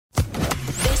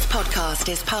podcast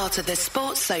is part of the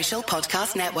Sports Social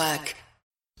Podcast Network.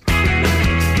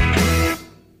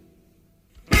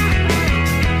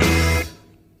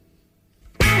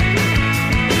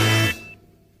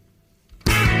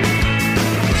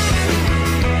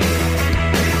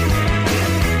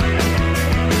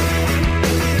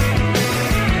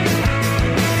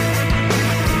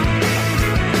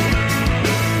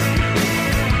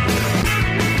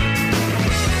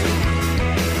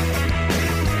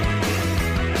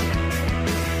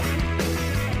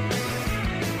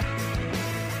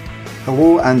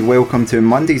 Hello and welcome to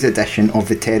Monday's edition of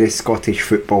the Terrace Scottish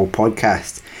Football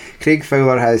Podcast. Craig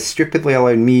Fowler has stupidly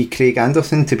allowed me, Craig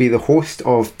Anderson, to be the host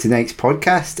of tonight's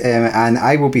podcast, and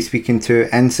I will be speaking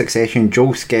to, in succession,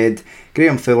 Joel Sked,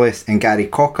 Graham Thullis and Gary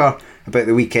Cocker about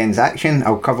the weekend's action.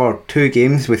 I'll cover 2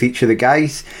 games with each of the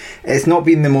guys. It's not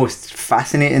been the most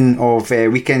fascinating of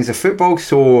weekends of football,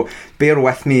 so bear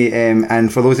with me,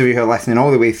 and for those of you who are listening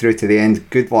all the way through to the end,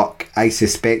 good luck. I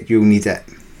suspect you'll need it.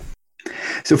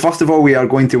 So first of all, we are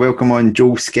going to welcome on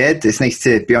Joel Sked. It's nice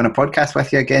to be on a podcast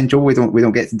with you again, Joel. We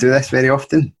don't get to do this very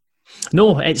often.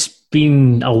 No, it's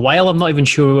been a while. I'm not even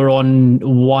sure we were on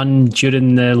one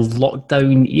during the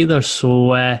lockdown either.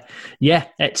 So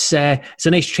it's a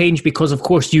nice change because, of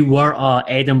course, you were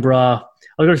Edinburgh.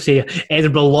 I was going to say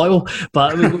Edinburgh loyal,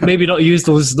 but maybe not use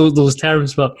those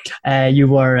terms. But you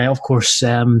were, of course,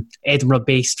 Edinburgh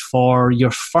based for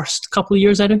your first couple of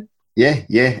years, I know.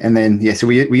 Yeah, and then so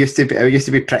we used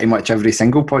to be pretty much every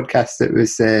single podcast. It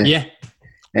was there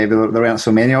weren't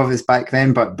so many of us back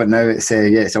then, but now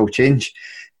it's all changed.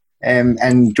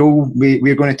 And Joel,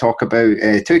 we're going to talk about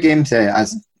 2 games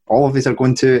as all of us are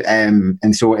going to,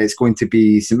 and so it's going to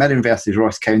be St Mirren versus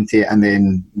Ross County, and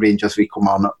then Rangers v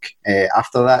Kilmarnock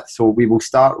after that. So we will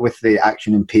start with the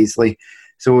action in Paisley.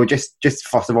 So just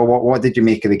first of all, what did you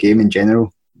make of the game in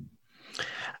general?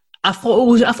 I thought it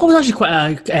was actually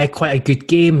quite a good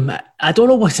game. I don't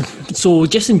know what. So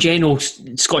just in general,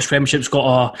 Scottish Premiership's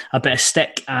got a bit of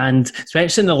stick, and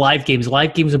especially in the live games.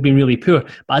 Live games have been really poor.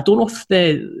 But I don't know if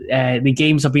the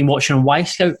games I've been watching on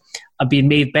Y-Scout are being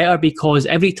made better, because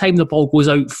every time the ball goes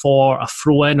out for a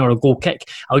throw-in or a goal kick,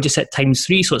 I'll just hit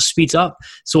 ×3, so it speeds up.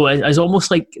 So it's almost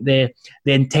like the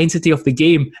intensity of the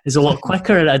game is a lot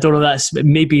quicker, and I don't know,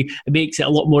 maybe it makes it a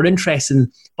lot more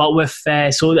interesting. But with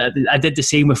so I did the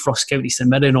same with Ross County St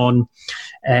Mirren on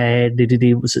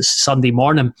was it Sunday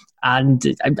morning, and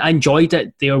I enjoyed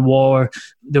it. There were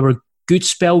good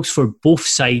spells for both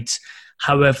sides.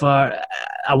 However,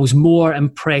 I was more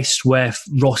impressed with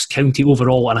Ross County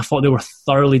overall, and I thought they were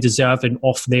thoroughly deserving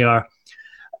of their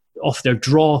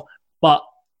draw. But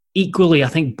equally, I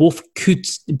think both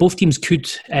teams could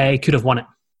have won it.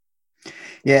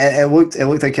 Yeah, it looked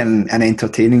like an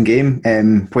entertaining game,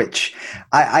 which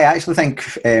I actually think,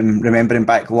 remembering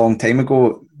back a long time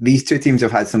ago, these 2 teams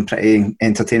have had some pretty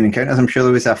entertaining encounters. I'm sure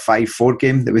there was a 5-4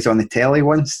 game that was on the telly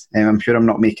once. I'm sure I'm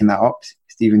not making that up.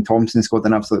 Stephen Thompson scored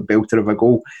an absolute belter of a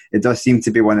goal. It does seem to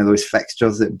be one of those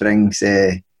fixtures that brings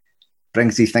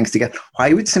these things together.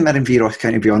 Why would St Mirren v Ross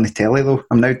County be on the telly though?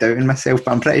 I'm now doubting myself,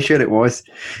 but I'm pretty sure it was.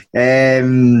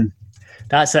 I'm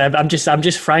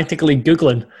just frantically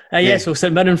Googling. So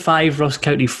St Mirren 5, Ross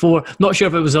County 4. Not sure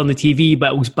if it was on the TV,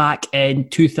 but it was back in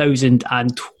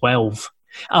 2012.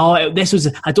 I don't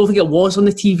think it was on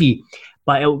the TV,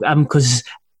 but because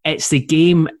it's the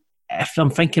game. If I'm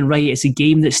thinking right, it's a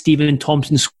game that Stephen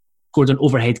Thompson scored an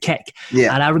overhead kick.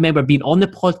 Yeah. And I remember being on the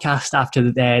podcast after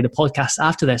the podcast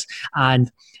after this,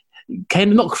 and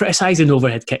kind of not criticising the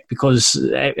overhead kick because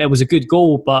it was a good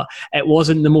goal, but it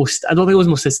wasn't the most. I don't think it was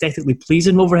the most aesthetically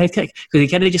pleasing overhead kick because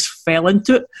he kind of just fell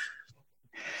into it.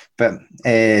 But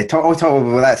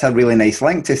that's a really nice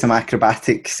link to some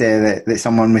acrobatics that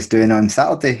someone was doing on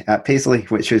Saturday at Paisley,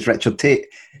 which was Richard Tate.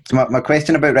 So my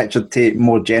question about Richard Tate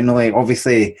more generally,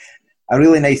 obviously, a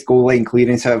really nice goal line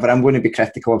clearance. However, I'm going to be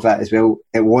critical of that as well.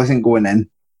 It wasn't going in.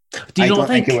 I don't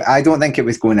think it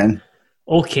was going in.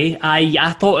 Okay,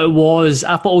 I thought it was.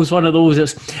 I thought it was one of those.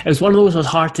 It was one of those. It was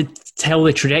hard to tell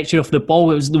the trajectory of the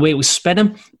ball. It was the way it was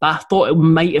spinning, but I thought it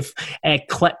might have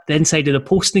clipped the inside of the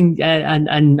posting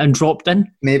and dropped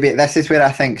in. Maybe this is where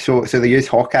I think so. So they use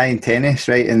Hawkeye in tennis,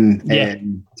 right? And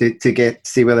to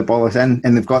see where the ball is in,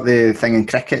 and they've got the thing in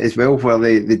cricket as well, where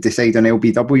they decide on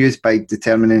LBWs by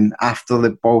determining after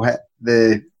the ball hit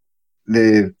the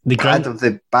pad of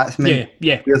the batsman.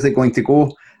 Where's it going to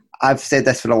go? I've said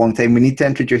this for a long time. We need to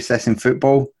introduce this in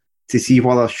football to see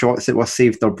whether shots that were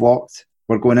saved or blocked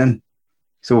were going in.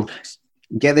 So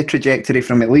get the trajectory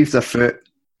from it leaves their foot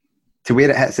to where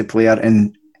it hits the player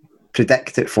and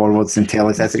predict it forwards and tell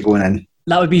us is it going in.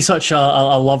 That would be such a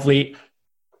lovely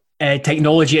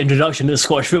technology introduction to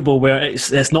Scottish football, where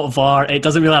it's not VAR. It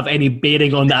doesn't really have any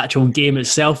bearing on the actual game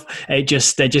itself. It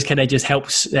just kind of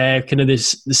helps kind of the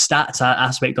stats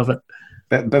aspect of it.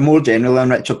 But more generally on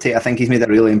Richard Tate, I think he's made a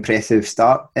really impressive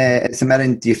start at St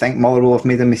Mirren. Do you think Muller will have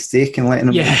made a mistake in letting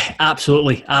him? Yeah,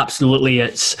 absolutely.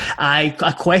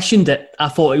 I questioned it. I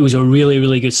thought it was a really,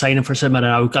 really good signing for St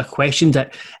Mirren. I questioned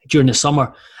it during the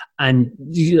summer and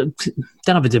didn't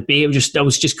have a debate. I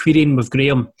was just querying with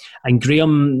Graham, and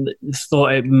Graham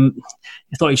thought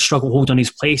he'd struggle holding on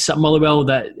his place at Motherwell.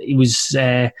 That he was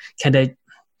kind of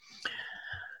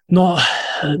not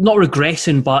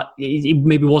regressing, but he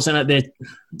maybe wasn't at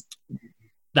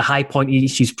the high point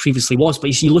he previously was.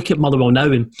 But you look at Motherwell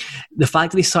now, and the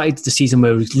fact that they started the season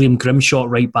where it was Liam Grimshaw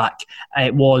right back,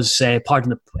 it was,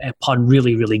 pardon the pun,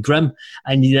 really, really grim.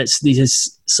 And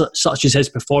such as his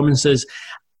performances.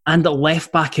 And at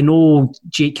left back,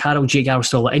 Jake Carroll's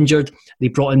still injured. They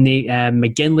brought in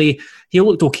McGinley. He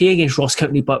looked okay against Ross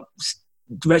County, but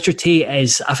Richard Tate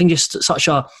is, I think, just such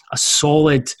a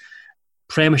solid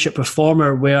Premiership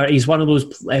performer, where he's one of those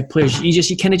players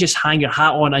you kind of just hang your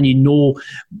hat on, and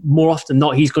more often than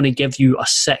not he's going to give you a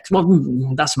 6. Well,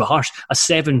 that's a bit harsh. A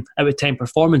 7 out of 10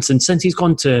 performance. And since he's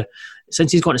gone to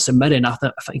St Mirren, I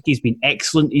think he's been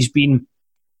excellent.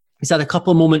 He's had a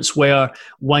couple of moments where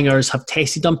wingers have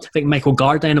tested him. I think Michael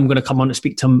Gardine, I'm going to come on to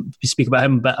speak about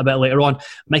him a bit later on.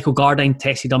 Michael Gardine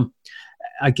tested him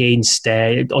against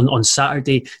on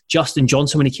Saturday. Justin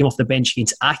Johnson, when he came off the bench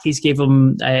against Accies, gave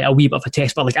him a wee bit of a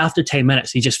test, but after 10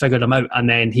 minutes he just figured him out, and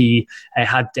then he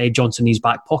had Johnson in his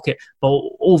back pocket. But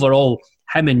overall,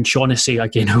 him and Shaughnessy,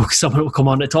 again, someone will come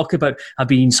on to talk about, have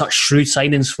been such shrewd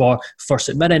signings for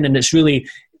St Mirren, and it's really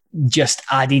just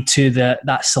added to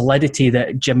that solidity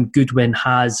that Jim Goodwin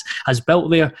has built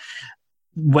there,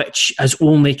 which has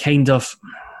only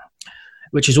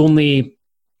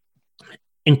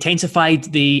intensified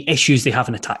the issues they have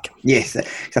in attack. Yes, I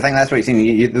think that's what you're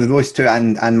saying. Those two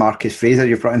and Marcus Fraser,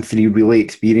 you've brought in 3 really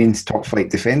experienced top flight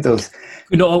defenders.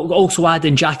 Also add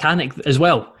in Jack Hannock as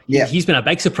well. Yeah, he's been a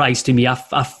big surprise to me.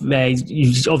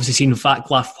 You've obviously seen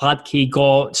Vaclav Hladky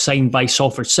got signed by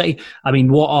Salford City. I mean,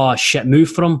 what a shit move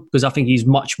for him, because I think he's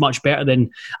much, much better than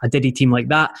a Diddy team like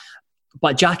that.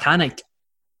 But Jack Hannock,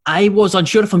 I was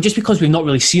unsure of him just because we've not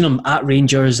really seen him at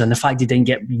Rangers, and the fact he didn't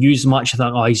get used much, I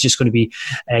thought, he's just going to be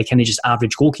kind of just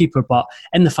average goalkeeper. But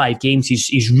in the 5 games,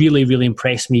 he's really, really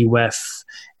impressed me with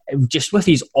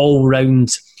his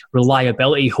all-round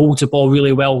reliability. He holds the ball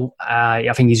really well.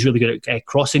 I think he's really good at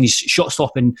crossing. His shot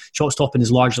stopping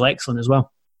is largely excellent as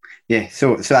well. Yeah,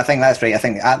 so I think that's right. I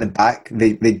think at the back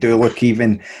they do look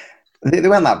even. They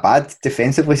weren't that bad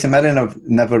defensively. St Mirren have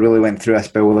never really went through a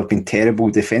spell where they've been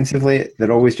terrible defensively.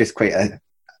 They're always just quite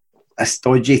a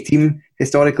stodgy team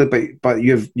historically. But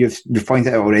you've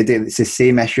pointed out already, it's the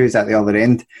same issues at the other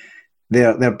end.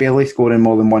 They're barely scoring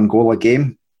more than 1 goal a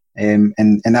game, and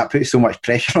that puts so much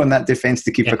pressure on that defence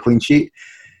to keep a clean sheet.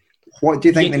 What do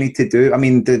you think they need to do? I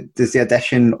mean, does the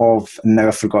addition of, now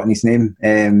I've forgotten his name,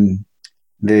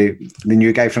 the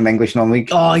new guy from English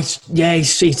non-league. I've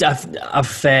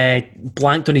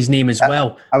blanked on his name as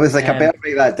well. I was like, I better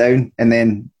write that down, and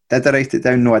then did I write it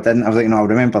down? No, I didn't. I was like, no, I'll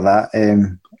remember that.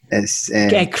 It's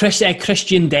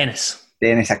Christian Dennis.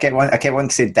 Dennis. I kept wanting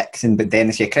to say Dixon, but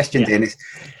Dennis. Yeah, Christian Dennis.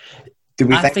 Do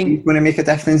we think he's going to make a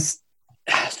difference?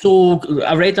 So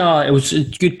I read it was a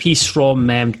good piece from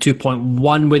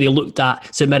 2.1 where they looked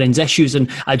at St Mirren's issues,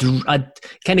 and I'd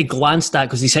kind of glanced at,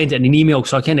 because they sent it in an email,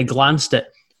 so I kind of glanced at,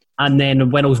 and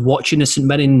then when I was watching the St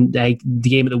Mirren the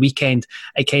game at the weekend,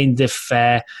 I kind of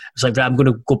was like, right, I'm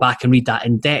going to go back and read that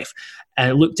in depth, and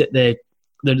I looked at the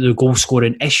goal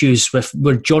scoring issues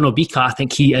where John Obika, I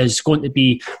think he is going to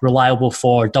be reliable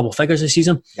for double figures this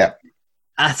season. Yeah.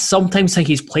 I sometimes think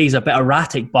his play is a bit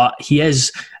erratic, but he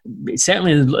is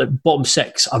certainly in the bottom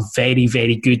 6 a very,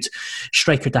 very good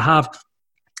striker to have.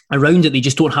 Around it, they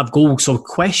just don't have goals. So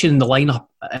questioning the lineup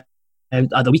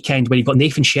at the weekend when you've got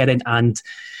Nathan Sheridan and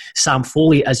Sam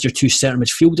Foley as your 2 centre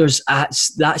midfielders,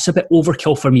 that's a bit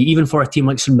overkill for me, even for a team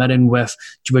like St Mirren where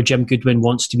Jim Goodwin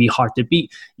wants to be hard to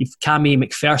beat. You've Cammy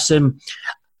McPherson.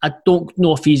 I don't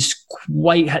know if he's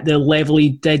quite hit the level he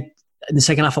did in the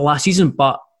second half of last season,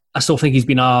 but I still think he's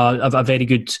been a very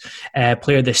good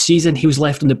player this season. He was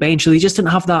left on the bench, so they just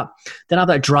didn't have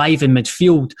that drive in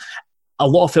midfield. A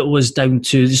lot of it was down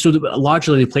to, so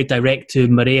largely they played direct to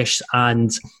Moraes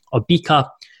and Obika.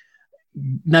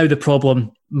 Now the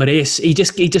problem, Moraes, he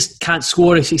just can't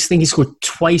score. I think he scored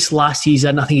twice last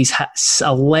season. I think he's hit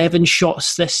 11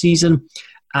 shots this season,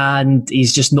 and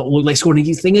he's just not looked like scoring.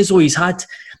 The thing is, though, he's had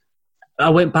I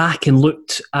went back and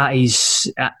looked at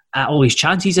at all his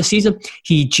chances this season.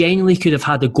 He genuinely could have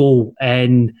had a goal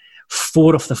in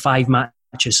 4 of the 5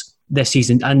 matches this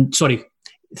season. And sorry,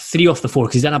 3 of the 4,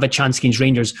 because he didn't have a chance against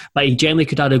Rangers, but he generally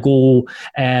could have had a goal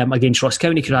against Ross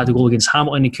County, he could have had a goal against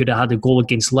Hamilton, he could have had a goal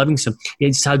against Livingston.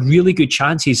 He's had really good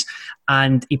chances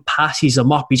and he passes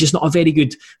them up. He's just not a very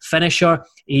good finisher.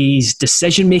 His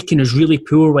decision making is really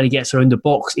poor when he gets around the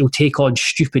box. He'll take on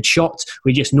stupid shots.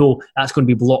 We just know that's going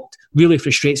to be blocked. Really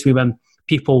frustrates me when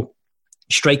people,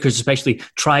 strikers especially,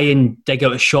 try and dig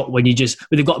out a shot when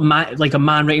they've got a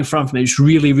man right in front of them. It's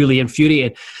really, really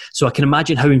infuriating. So I can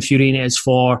imagine how infuriating it is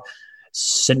for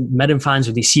St Mirren fans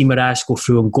when they see Moraes go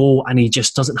through and goal, and he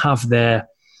just doesn't have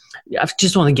I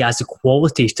just don't think he has the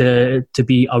quality to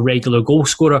be a regular goal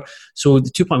scorer. So the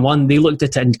 2.1, they looked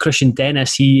at it, and Christian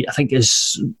Dennis, I think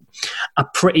is a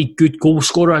pretty good goal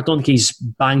scorer. I don't think he's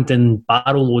banged in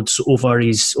barrel loads over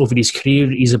his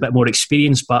career. He's a bit more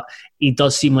experienced, but he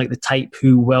does seem like the type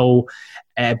who will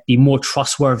be more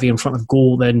trustworthy in front of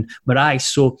goal than Moraes.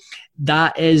 So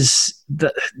I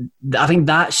think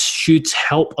that should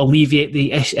help alleviate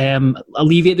the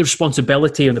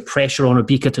responsibility and the pressure on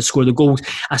Obika to score the goals.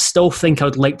 I still think I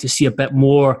would like to see a bit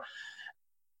more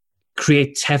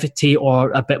creativity or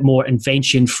a bit more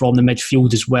invention from the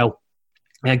midfield as well.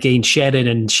 Again, Sheridan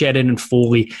and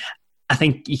Foley, I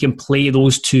think you can play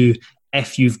those two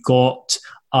if you've got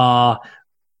a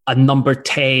number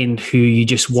 10 who you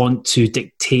just want to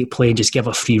dictate play and just give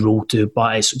a free roll to,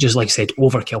 but it's just, like I said,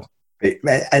 overkill.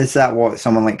 Is that what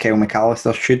someone like Kyle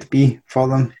McAllister should be for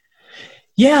them?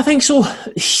 Yeah, I think so.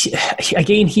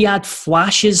 Again, he had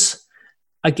flashes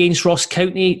against Ross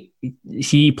County.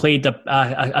 He played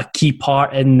a key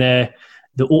part in the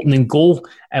opening goal.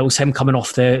 It was him coming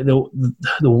off the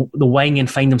wing and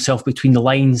finding himself between the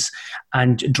lines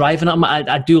and driving at him.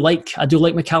 I do like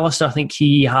McAllister. I think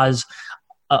he has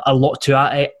a lot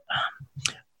to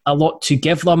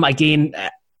give them. Again,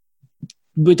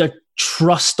 would I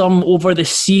trust him over the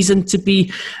season to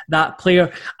be that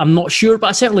player? I'm not sure, but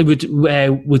I certainly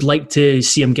would like to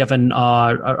see him given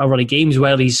a run of games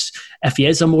where if he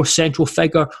is a more central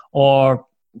figure, or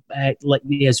like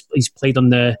he's played in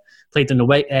the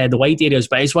wide areas.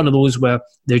 But it's one of those where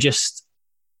they're just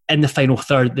in the final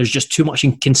third. There's just too much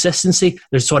inconsistency.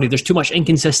 There's too much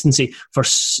inconsistency for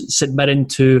St Mirren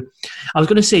to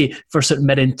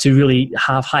really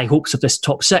have high hopes of this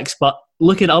top 6. But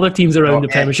look at other teams around the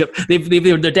Premiership.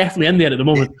 They're definitely in there at the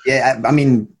moment. Yeah, I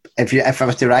mean, if I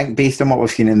was to rank based on what we've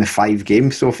seen in the 5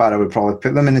 games so far, I would probably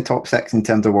put them in the top 6 in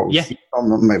terms of what we've seen from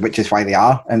them, which is why they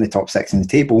are in the top 6 in the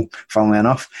table, funnily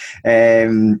enough.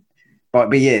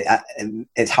 But yeah,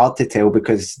 it's hard to tell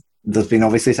because there's been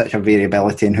obviously such a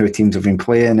variability in who teams have been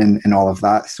playing and all of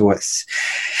that. So it's,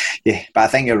 yeah, but I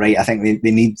think you're right. I think they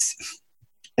need,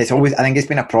 I think it's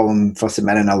been a problem for St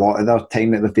Mirren a lot of their time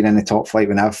that they've been in the top flight.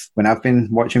 When I've been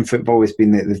watching football, it's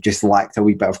been that they've just lacked a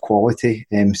wee bit of quality.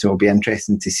 So it'll be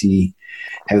interesting to see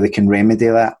how they can remedy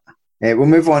that. We'll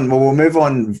move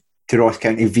on to Ross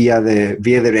County via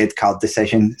the red card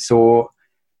decision. So,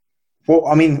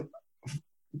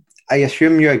 I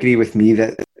assume you agree with me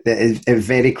that it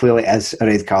very clearly is a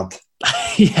red card.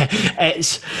 Yeah,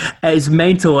 it's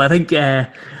mental. I think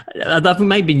that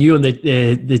might be new on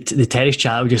the terrace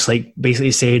chat. I was just like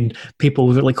basically saying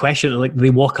people really question it, like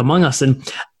they walk among us, and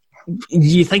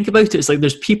you think about it, it's like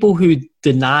there's people who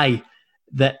deny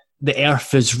that the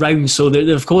earth is round. So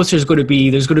of course there's going to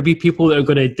be people that are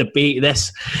going to debate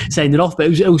this, sending off.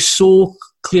 But it was so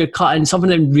clear cut, and something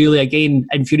that really again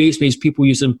infuriates me is people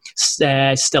using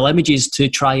still images to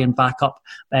try and back up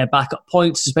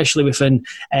points, especially within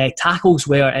tackles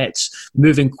where it's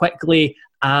moving quickly.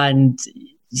 And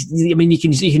I mean, you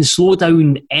can slow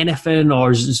down anything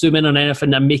or zoom in on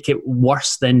anything and make it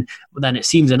worse than it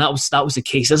seems, and that was the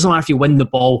case. It doesn't matter if you win the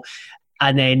ball.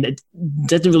 And then it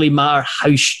didn't really matter how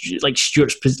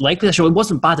Stewart's leg position. It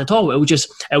wasn't bad at all. It was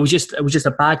just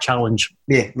a bad challenge.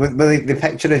 Yeah, well, the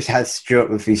picture has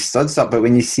Stewart with his studs up, but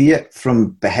when you see it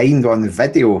from behind on the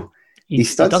video,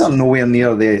 his studs are nowhere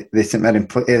near the St Mirren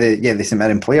the St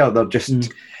Mirren player. They're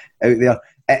just out there.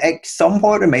 It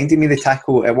somewhat reminded me of the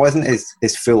tackle. It wasn't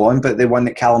as full on, but the one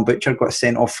that Callum Butcher got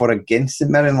sent off for against St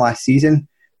Mirren last season,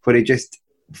 where he just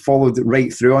followed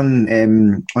right through on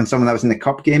someone that was in the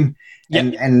cup game.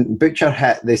 Yep. And Butcher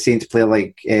hit the Saints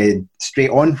player straight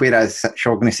on, whereas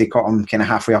Shaughnessy caught him kind of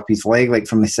halfway up his leg,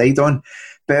 from the side on.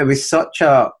 But it was such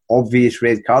a obvious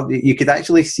red card. You could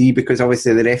actually see, because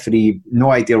obviously the referee,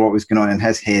 no idea what was going on in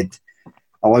his head,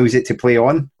 allows it to play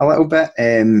on a little bit.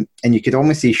 And you could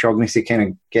almost see Shaughnessy kind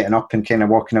of getting up and kind of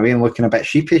walking away and looking a bit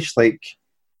sheepish, like,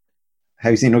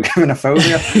 how's he not giving a foul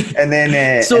there? And then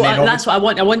that's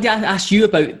what I wanted to ask you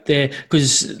about,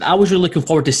 because I was really looking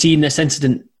forward to seeing this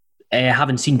incident.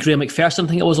 Having seen Graham McPherson, I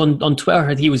think it was on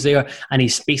Twitter, he was there, and he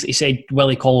basically said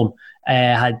Willie Collum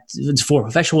had the fourth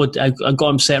official had got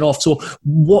him set off. So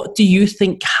what do you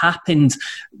think happened?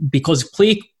 Because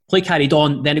play carried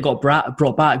on, then it got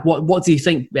brought back. What do you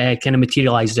think kind of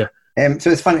materialised there? So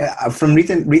it's funny, from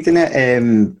reading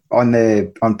it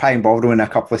on Pie and Baldwin and a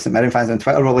couple of St Mirren fans on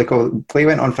Twitter, were like, play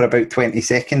went on for about 20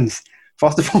 seconds.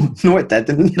 First of all, no, it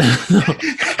didn't.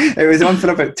 It was on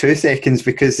for about 2 seconds,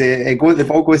 because the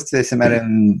ball goes to the St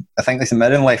Mirren, I think the St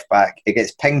Mirren left back. It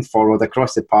gets pinged forward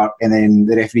across the park, and then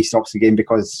the referee stops the game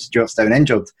because Stuart's down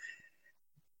injured.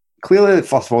 Clearly,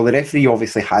 first of all, the referee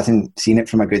obviously hasn't seen it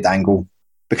from a good angle,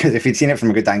 because if he'd seen it from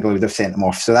a good angle, he would have sent him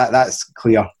off. So that's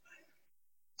clear.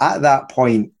 At that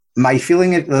point, my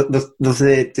feeling is there's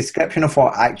a description of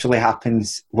what actually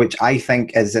happens, which I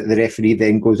think is that the referee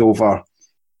then goes over,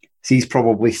 sees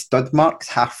probably stud marks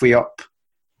halfway up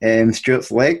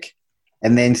Stuart's leg,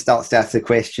 and then starts to ask the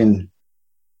question,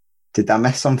 did I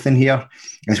miss something here?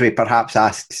 And so he perhaps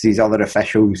asks these other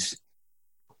officials,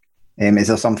 is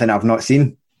there something I've not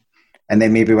seen? And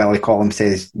then maybe Willie Collum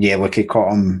says, yeah, look, he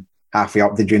caught him halfway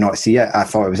up, did you not see it? I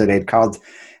thought it was a red card.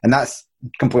 And that's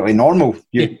completely normal.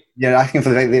 You're asking for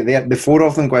the four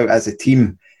of them go out as a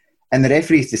team, and the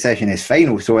referee's decision is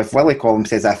final. So if Willie Collum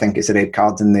says, I think it's a red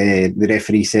card, and the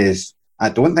referee says, I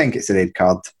don't think it's a red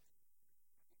card,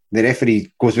 the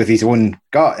referee goes with his own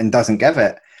gut and doesn't give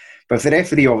it. But if the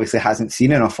referee obviously hasn't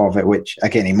seen enough of it, which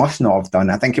again he must not have done,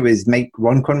 I think it was Mike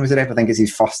Runcorn was the ref. I think it's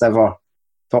his first ever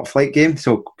top flight game,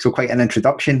 so quite an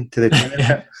introduction to the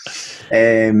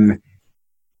tournament.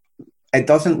 It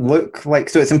doesn't look like...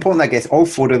 So it's important, I guess, all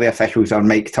four of the officials are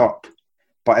mic'd up.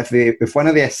 But if one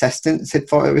of the assistants had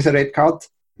thought it was a red card,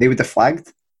 they would have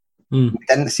flagged. We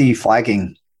didn't see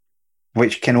flagging,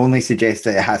 which can only suggest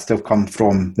that it has to have come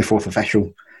from the fourth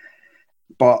official.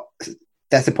 But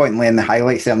disappointingly, in the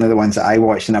highlights, certainly the ones that I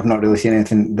watched, and I've not really seen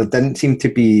anything, there didn't seem to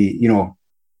be,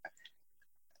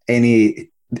 any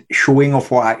showing of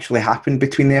what actually happened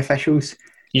between the officials.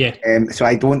 Yeah. So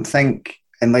I don't think...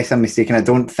 Unless I'm mistaken, I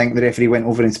don't think the referee went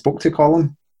over and spoke to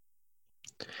Collum.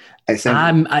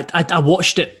 I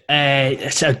watched it.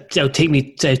 It'll take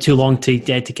me too long to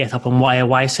get up on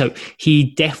why. So he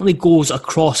definitely goes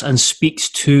across and speaks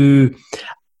to...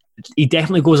 He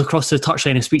definitely goes across the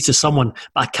touchline and speaks to someone,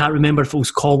 but I can't remember if it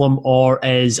was Collum or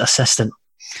his assistant.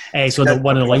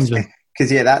 One of the linesmen.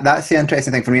 Because that's the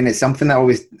interesting thing for me, and it's something that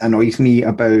always annoys me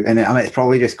about, and it's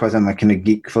probably just because I'm a kind of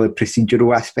geek for the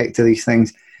procedural aspect of these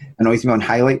things. Annoys me on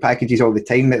highlight packages all the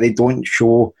time that they don't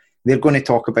show. They're going to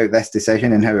talk about this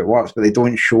decision and how it works, but they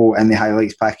don't show in the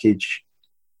highlights package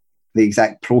the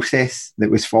exact process that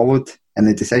was followed in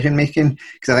the decision making,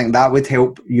 because I think that would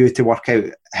help you to work out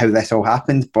how this all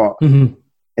happened. But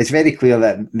it's very clear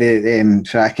that the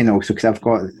so I can also, because I've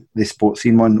got the sports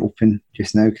scene one open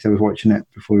just now because I was watching it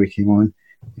before we came on,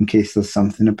 in case there's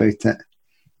something about it.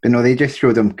 But no, they just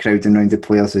showed them crowding around the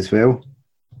players as well.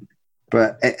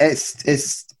 But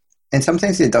it's in some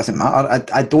sense it doesn't matter.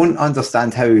 I don't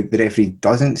understand how the referee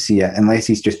doesn't see it unless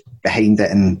he's just behind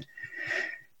it and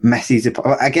misses it.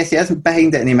 I guess he isn't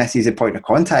behind it and he misses the point of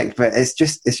contact, but it's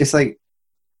just like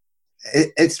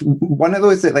it's one of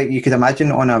those that like you could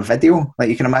imagine on a video. Like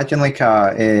you can imagine like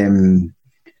a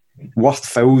worst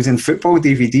fouls in football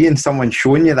DVD and someone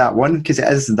showing you that one, because it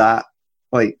is that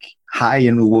like high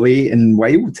and late and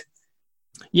wild.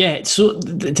 Yeah, so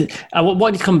I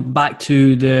want to come back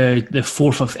to the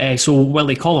fourth of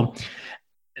Willie Collum.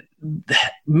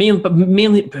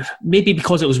 Mainly, maybe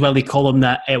because it was Willie Collum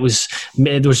that there was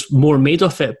more made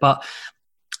of it. But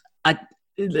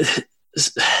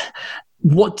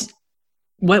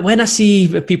when I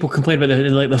see people complain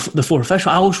about the fourth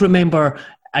official, I always remember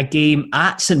a game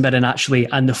at St Mirren actually,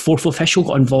 and the fourth official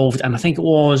got involved, and I think it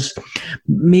was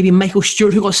maybe Michael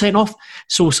Stewart who got sent off.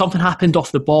 So something happened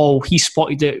off the ball. He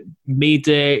spotted it, made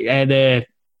the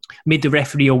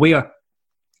referee aware,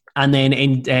 and then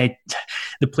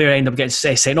the player ended up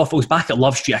getting sent off. It was back at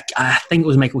Love Street. I think it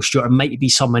was Michael Stewart. It might be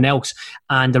someone else.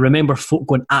 And I remember folk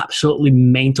going absolutely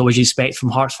mental, as you expect from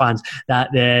Hearts fans, that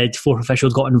the fourth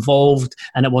official got involved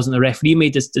and it wasn't the referee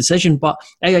made this decision. But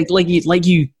like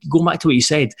you go back to what you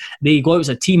said, they go out as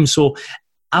a team. So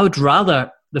I would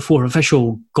rather the fourth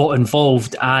official got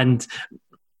involved and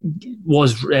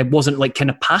wasn't like kind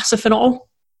of passive in it all.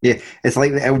 Yeah, it's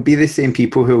like it would be the same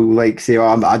people who like say,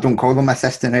 "Oh, I don't call them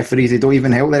assistant referees; they don't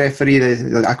even help the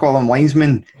referee. I call them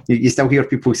linesmen." You still hear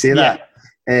people say that.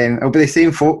 It'll be the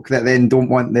same folk that then don't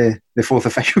want the fourth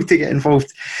official to get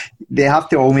involved. They have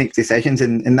to all make decisions,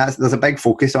 and there's a big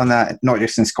focus on that, not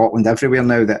just in Scotland, everywhere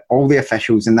now, that all the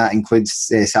officials, and that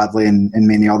includes, sadly, in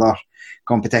many other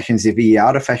competitions, the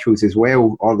VAR officials as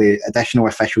well, or the additional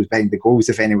officials behind the goals,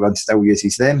 if anyone still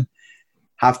uses them,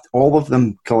 all of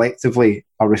them collectively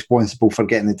are responsible for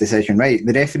getting the decision right.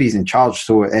 The referee's in charge,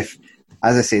 so if,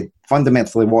 as I said,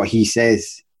 fundamentally what he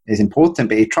says is important,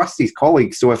 but he trusts his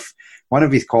colleagues, so if one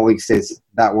of his colleagues says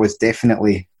that was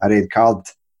definitely a red card,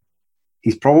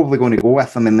 he's probably going to go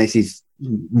with him unless he's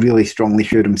really strongly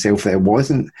sure himself that it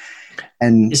wasn't.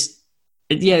 And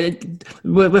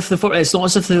with it's not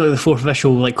as if the fourth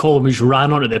official Colin just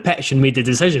ran onto the pitch and made the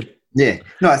decision. Yeah,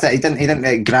 no, that's it. He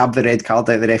didn't grab the red card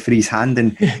out of the referee's hand,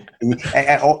 and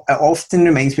it often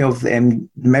reminds me of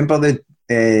remember the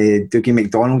Dougie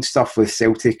McDonald stuff with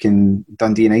Celtic and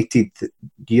Dundee United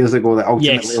years ago that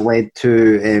ultimately led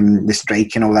to the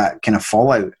strike and all that kind of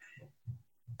fallout.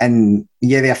 And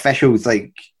the officials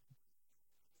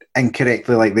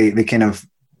incorrectly they kind of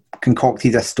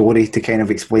concocted a story to kind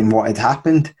of explain what had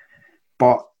happened,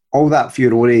 but all that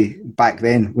furore back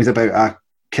then was about a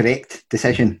correct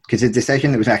decision, because the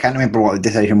decision that was, I can't remember what the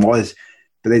decision was,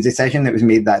 but the decision that was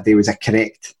made that day was a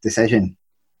correct decision.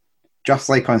 Just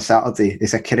like on Saturday,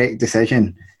 it's a correct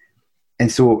decision.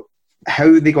 And so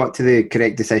how they got to the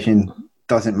correct decision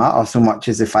doesn't matter so much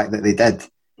as the fact that they did.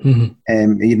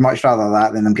 Mm-hmm. You'd much rather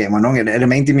that than them getting one wrong. It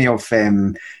reminded me of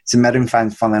some Mirren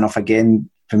fans, funnily enough, again,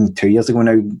 from 2 years ago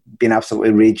now, being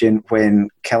absolutely raging when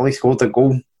Kelly scored a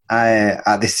goal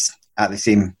at the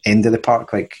same end of the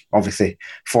park, obviously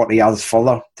 40 yards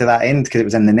further to that end because it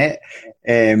was in the net.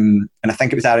 And I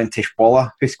think it was Aaron Tishbola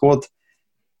who scored.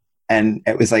 And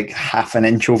it was half an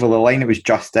inch over the line. It was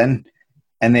just in.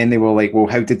 And then they were like, well,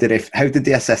 how did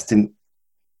the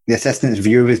assistant's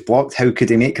view was blocked? How could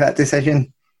he make that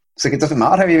decision? It's it doesn't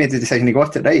matter how he made the decision, he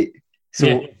got it right.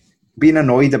 So being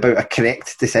annoyed about a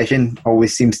correct decision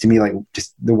always seems to me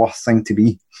just the worst thing to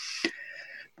be.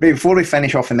 But before we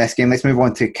finish off in this game, let's move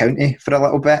on to County for a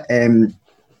little bit.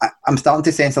 I'm starting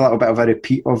to sense a little bit of a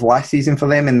repeat of last season for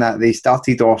them, in that they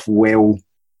started off well,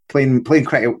 playing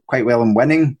quite well and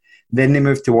winning. Then they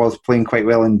moved towards playing quite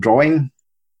well and drawing.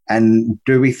 And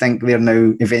do we think they're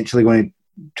now eventually going to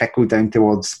trickle down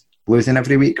towards losing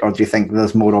every week, or do you think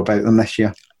there's more about them this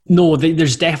year? No,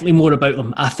 there's definitely more about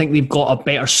them. I think they've got a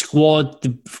better squad.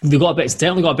 It's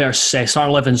definitely got a better start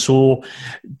 11. So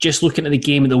just looking at the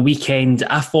game at the weekend,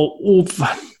 I thought,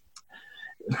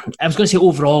 I was going to say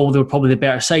overall they were probably the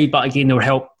better side, but again they were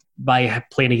helped by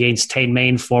playing against 10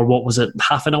 men for what was it,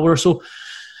 half an hour or so.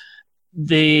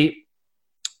 But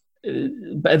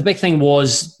the big thing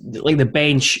was the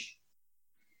bench.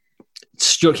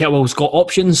 Stuart Kettlewell's got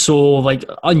options, so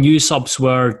unused subs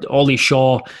were Ollie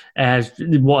Shaw,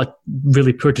 what a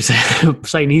really poor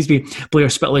sign he's been, Blair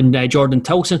Spittle and Jordan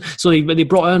Tilson. So they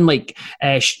brought in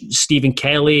Stephen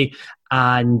Kelly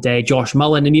and Josh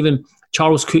Millen, and even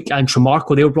Charles Cook and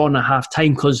Tremarco. They were brought in at half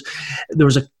time because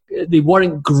they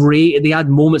weren't great. They had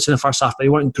moments in the first half, but they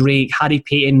weren't great. Harry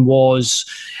Payton was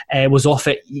off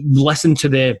it. Listen to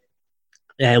the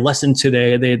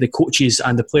coaches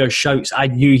and the players' shouts. I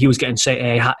knew he was getting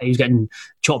he was getting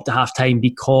chopped at half time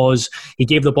because he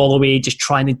gave the ball away, just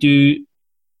trying to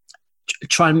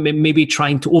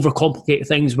overcomplicate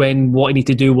things when what he needed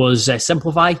to do was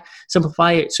simplify it.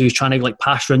 So he was trying to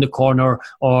pass around the corner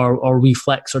or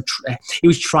reflex, or he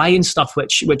was trying stuff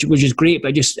which is great,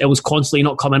 but it was constantly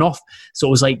not coming off. So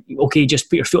it was okay, just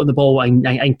put your foot on the ball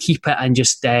and keep it, and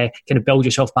just kind of build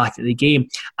yourself back at the game.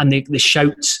 And the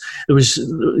shouts, there was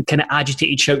kind of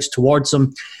agitated shouts towards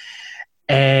him.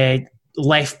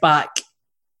 Left back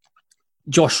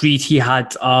Josh Reid, he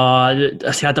had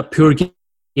a poor game.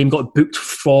 Got booked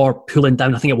for pulling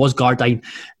down, I think it was Gardine.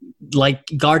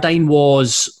 Gardine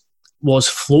was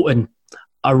floating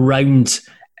around.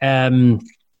 Oh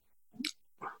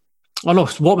no,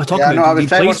 what am I talking about? I was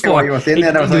trying to work out what you were saying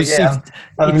there. I was that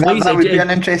would be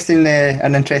an interesting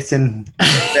development.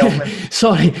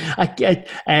 Sorry,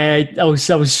 I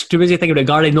was too busy thinking about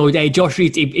Gardine. No, Josh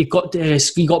Reid, he got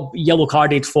yellow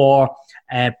carded for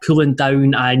pulling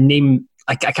down a name.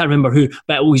 I can't remember who,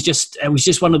 but it was just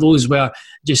one of those where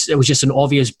it was just an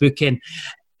obvious booking.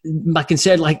 My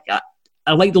concern, I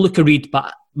like the look of Reid,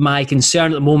 but my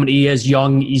concern at the moment, he is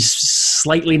young, he's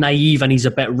slightly naive, and he's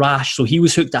a bit rash. So he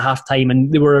was hooked at half time,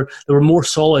 and they were more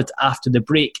solid after the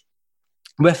break.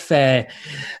 With the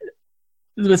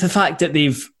fact that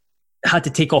they've had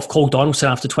to take off Cole Donaldson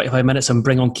after 25 minutes and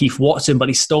bring on Keith Watson, but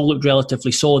he still looked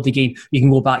relatively solid again. You can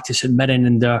go back to St Mirren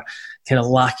and their kind of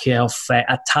lack of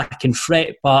attack and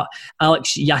threat, but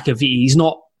Alex Iacovitti,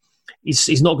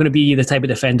 he's not going to be the type of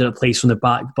defender that plays from the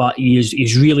back, but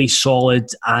he's really solid,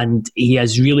 and he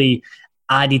has really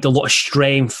added a lot of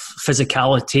strength,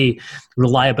 physicality,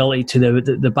 reliability to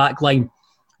the back line.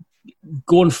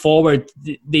 Going forward,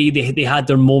 they had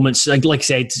their moments. Like I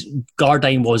said,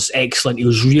 Gardine was excellent. He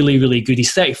was really, really good.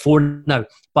 He's 34 now,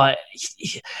 but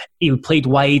he played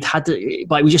wide, but he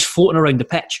was just floating around the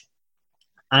pitch.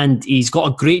 And he's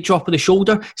got a great drop of the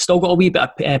shoulder. Still got a wee bit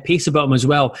of pace about him as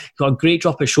well. He's got a great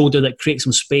drop of shoulder that creates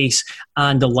some space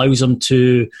and allows him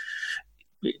to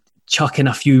chuck in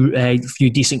a few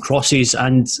decent crosses.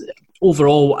 And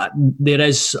overall, there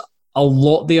is a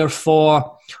lot there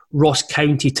for Ross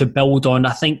County to build on.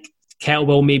 I think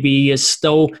Kettlewell maybe is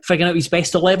still figuring out his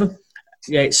best 11.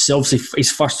 Yeah, it's obviously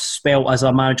his first spell as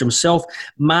a manager himself.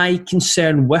 My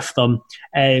concern with them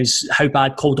is how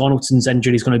bad Cole Donaldson's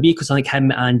injury is going to be, because I think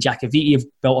him and Jacoviti have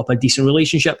built up a decent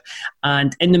relationship.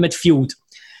 And in the midfield,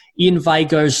 Ian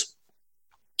Vigurs,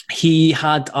 he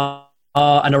had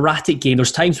an erratic game.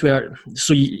 There's times where,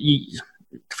 I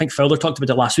think Fowler talked about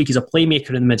it last week, he's a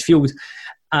playmaker in the midfield.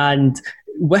 And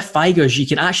with Vigurs, you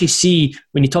can actually see,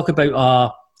 when you talk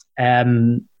about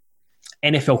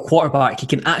NFL quarterback, you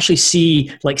can actually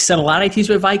see like similarities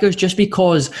with Vigurs, just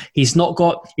because he's not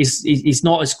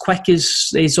as quick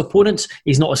as his opponents,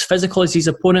 he's not as physical as his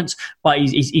opponents, but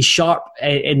he's sharp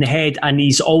in the head, and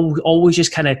he's always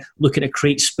just kind of looking to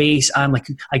create space, and like,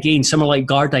 again, similar like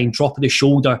Gardine, dropping the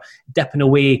shoulder, dipping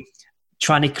away,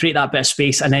 trying to create that bit of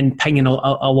space and then pinging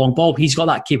a long ball. He's got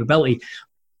that capability.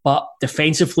 But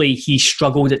defensively, he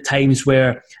struggled at times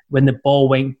where when the ball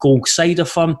went goal side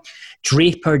of him,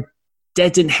 Draper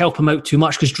didn't help him out too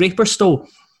much, because Draper's still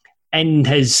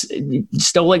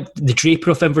like the Draper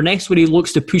of Inverness, where he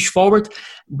looks to push forward.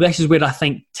 This is where I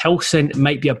think Tilson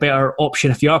might be a better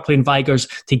option if you are playing Vigurs,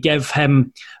 to give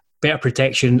him better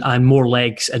protection and more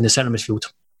legs in the centre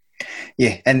midfield.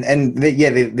 Yeah,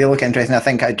 they look interesting. I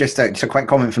think just a quick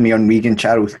comment from me on Regan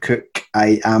Charles Cook.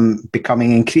 I am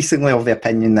becoming increasingly of the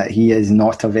opinion that he is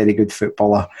not a very good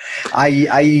footballer.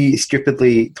 I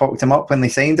stupidly talked him up when they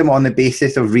signed him on the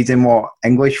basis of reading what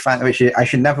English fans, which I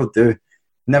should never do.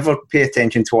 Never pay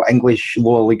attention to what English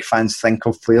lower league fans think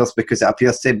of players, because it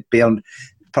appears to bear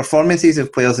performances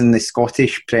of players in the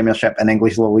Scottish Premiership and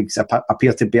English lower leagues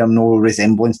appear to bear no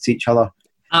resemblance to each other.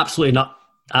 Absolutely not.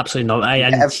 Absolutely not.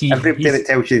 Everybody that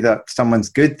tells you that someone's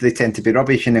good, they tend to be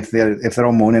rubbish, and if they're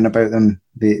all moaning about them,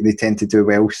 they tend to do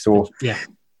well. So, yeah.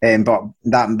 But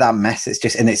that miss,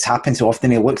 it's happened so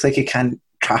often. He looks like he can't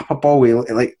trap a ball.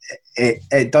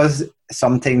 It does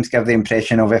sometimes give the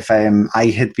impression of if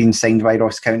I had been signed by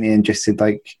Ross County and just had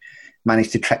like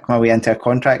managed to trick my way into a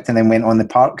contract and then went on the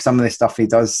park. Some of the stuff he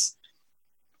does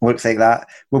looks like that.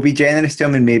 We'll be generous to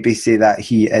him and maybe say that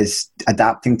he is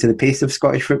adapting to the pace of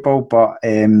Scottish football, but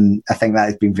I think that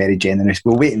has been very generous.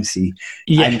 We'll wait and see.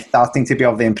 Yeah. I'm starting to be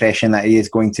of the impression that he is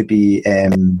going to be, I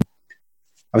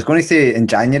was going to say in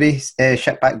January,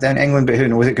 shipped back down to England, but who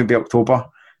knows, it could be October.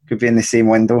 Could be in the same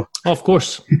window. Oh, of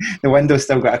course. The window's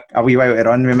still got a wee while to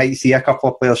run. We might see a couple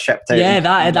of players shipped out. Yeah,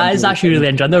 that is actually really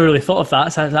interesting. I never really thought of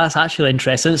that. That's actually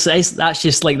interesting. That's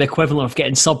just like the equivalent of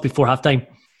getting subbed before half time.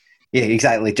 Yeah,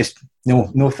 exactly. Just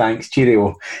no thanks,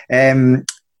 cheerio.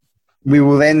 We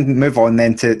will then move on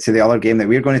then to the other game that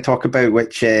we're going to talk about,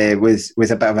 which was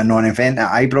a bit of a non-event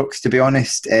at Ibrox, to be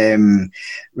honest.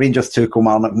 Rangers 2,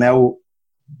 Kilmarnock 0.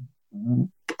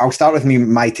 I'll start with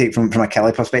my take from a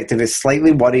Kelly perspective. It's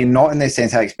slightly worrying, not in the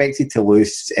sense I expected to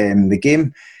lose the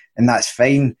game, and that's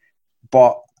fine.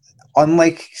 But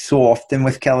unlike so often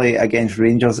with Kelly against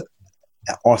Rangers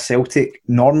or Celtic,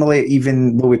 normally,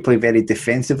 even though we play very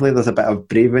defensively, there's a bit of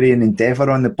bravery and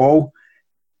endeavour on the ball.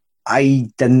 I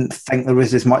didn't think there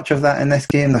was as much of that in this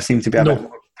game. There seemed to be a bit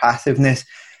more passiveness,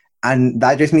 and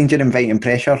that just means you're inviting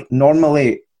pressure.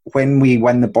 Normally, when we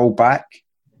win the ball back,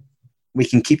 we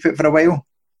can keep it for a while.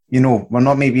 You know, we're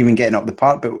not maybe even getting up the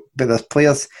park, but there's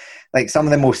players, like some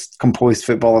of the most composed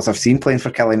footballers I've seen playing for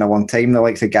Kelly in a long time, the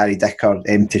likes of Gary Dick or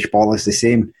Tishball is the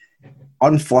same.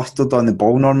 Unflustered on the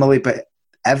ball normally, but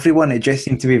everyone, it just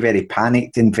seemed to be very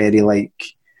panicked and very like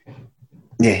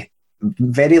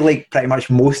pretty much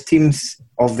most teams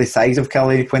of the size of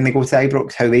Kelly when they go to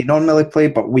Ibrox, how they normally play,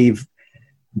 but we've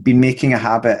been making a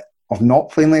habit of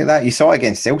not playing like that. You saw it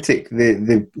against Celtic.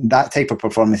 That type of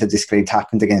performance I described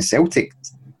happened against Celtic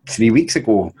 3 weeks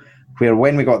ago, where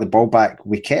when we got the ball back,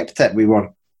 we kept it, we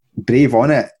were brave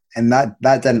on it, and that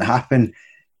didn't happen.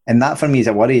 And that for me is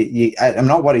a worry. I'm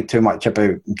not worried too much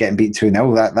about getting beat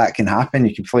 2-0. That can happen.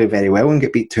 You can play very well and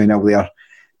get beat 2-0 there.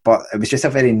 But it was just a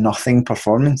very nothing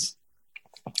performance.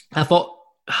 I thought,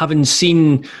 having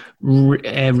seen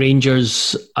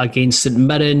Rangers against St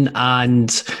Mirren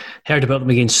and heard about them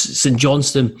against St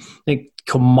Johnstone. I think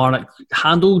Kilmarnock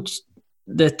handled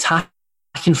the attacking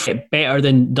better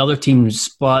than the other teams,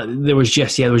 but there was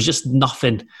just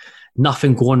nothing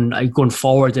going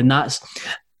forward, and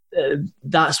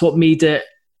that's what made it.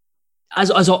 As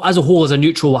a whole, as a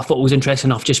neutral, I thought it was interesting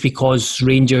enough just because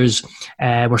Rangers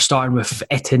were starting with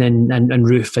Itten and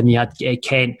Roof, and you had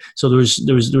Kent, so there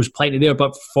was plenty there.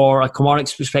 But for a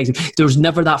Kilmarnock's perspective, there was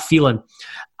never that feeling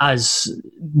as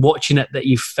watching it that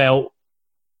you felt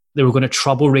they were going to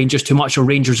trouble Rangers too much, or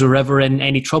Rangers were ever in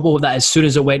any trouble. That as soon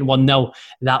as it went 1-0,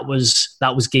 that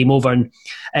was game over, and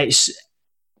it's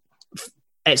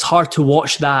hard to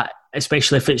watch that,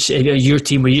 especially if it's your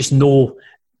team where you just know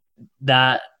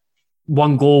that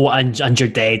one goal and you're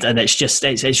dead, and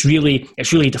it's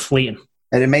really deflating.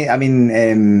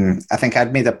 And I think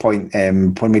I'd made a point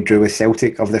when we drew with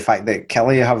Celtic of the fact that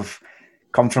Kelly have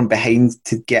come from behind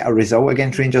to get a result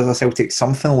against Rangers or Celtic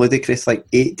something ludicrous like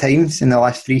 8 times in the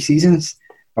last 3 seasons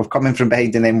of coming from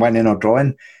behind and then winning or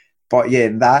drawing. But yeah,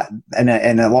 that and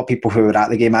a lot of people who were at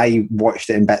the game, I watched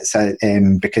it in bits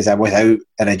because I was out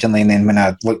originally, and then when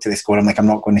I looked at the score, I'm like, I'm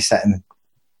not going to sit and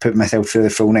put myself through the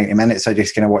full 90 minutes. So I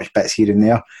just kind of watched bits here and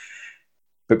there.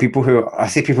 But people who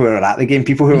were at the game,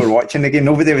 people who were watching the game,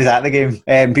 nobody was at the game.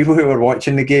 People who were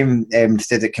watching the game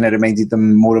said it kind of reminded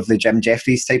them more of the Jim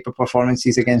Jeffries type of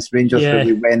performances against Rangers, where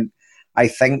we went. I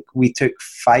think we took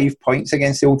 5 points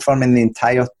against the Old Firm in the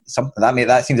entire.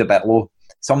 That seems a bit low.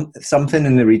 Something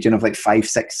in the region of like 5,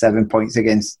 6, 7 points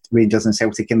against Rangers and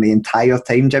Celtic in the entire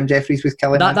time Jim Jeffries was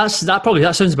killing. That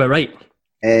sounds about right.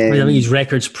 I think his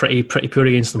record's pretty poor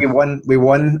against them. We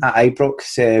won at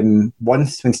Ibrox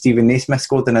once when Stephen Naismith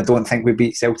scored, and I don't think we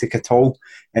beat Celtic at all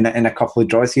in a couple of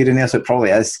draws here and there, so it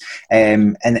probably is.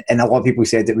 And a lot of people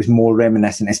said it was more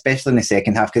reminiscent, especially in the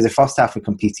second half, because the first half we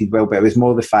competed well, but it was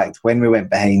more the fact when we went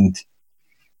behind,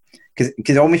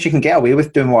 because almost you can get away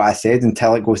with doing what I said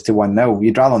until it goes to 1-0.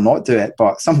 You'd rather not do it,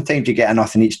 but sometimes you get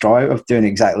enough in each draw out of doing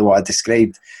exactly what I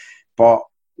described. But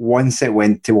once it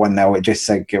went to 1-0,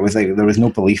 it was like there was no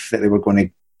belief that they were going to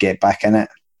get back in it.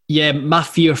 Yeah, my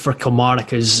fear for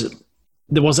Kilmarnock is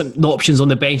there wasn't the options on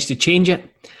the bench to change it,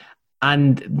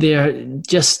 and there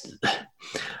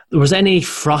was any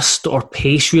thrust or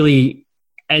pace really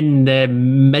in the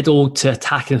middle to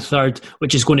attacking third,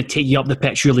 which is going to take you up the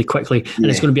pitch really quickly, and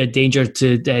it's going to be a danger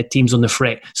to teams on the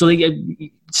fret. So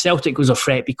Celtic was a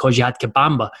threat because you had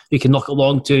Kabamba, who can knock it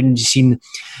long to, and you've seen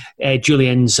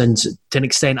Julian's and to an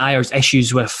extent Ayer's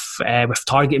issues with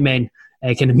target men,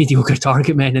 kind of mediocre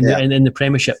target men in the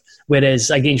Premiership. Whereas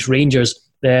against Rangers,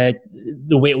 the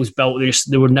way it was built,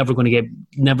 they were never going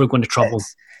to trouble.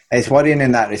 It's worrying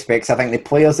in that respect. I think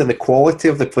the quality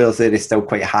of the players there is still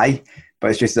quite high. But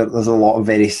it's just that there's a lot of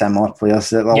very similar players.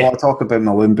 There's a lot of talk about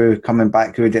Malumbu coming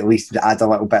back, who would at least add a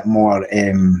little bit more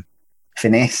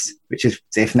finesse, which has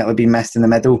definitely been missed in the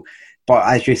middle. But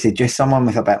as you say, just someone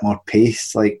with a bit more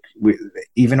pace. Like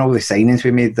even all the signings we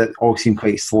made that all seem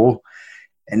quite slow,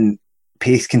 and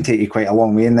pace can take you quite a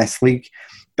long way in this league.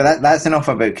 But that's enough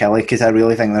about Kelly, because I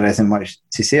really think there isn't much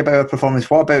to say about our performance.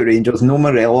 What about Rangers? No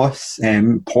Morelos.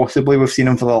 Possibly we've seen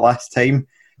him for the last time.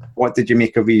 What did you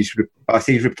make of his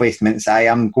replacements? I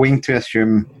am going to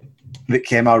assume that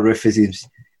Kemar Roof is his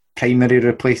primary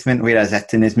replacement, whereas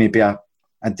Itten is maybe a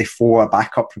Defoe, a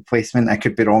backup replacement. I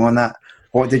could be wrong on that.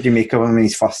 What did you make of him in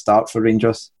his first start for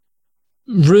Rangers?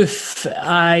 Roof,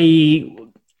 he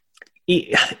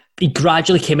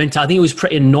gradually came into, I think it was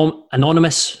pretty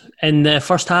anonymous in the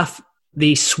first half.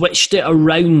 They switched it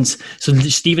around. So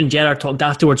Stephen Gerrard talked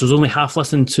afterwards. I was only half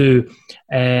listening to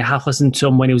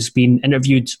him when he was being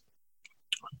interviewed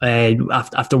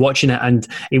after watching it, and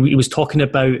he was talking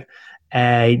about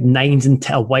nines and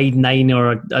a wide 9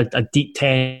 or a deep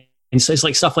 10. So it's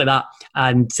like stuff like that,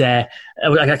 and I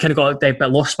kind of got a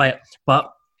bit lost by it. But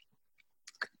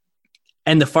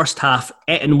in the first half,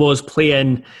 Itten was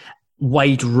playing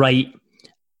wide right.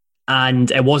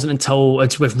 And it wasn't until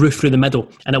it's with Roof through the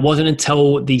middle, and it wasn't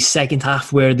until the second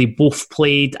half where they both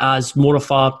played as more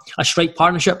of a strike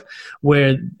partnership,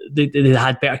 where they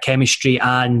had better chemistry,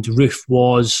 and Roof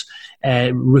was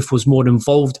more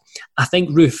involved. I think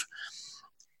Roof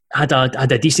had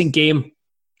a decent game.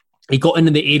 He got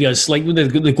into the areas, like with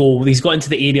the goal, he's got into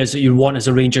the areas that you want as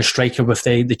a Rangers striker with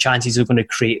the chances they're going to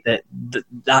create.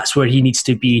 That's where he needs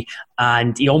to be.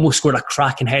 And he almost scored a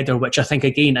cracking header, which I think,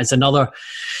 again, is another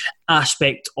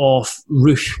aspect of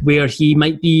Roof where he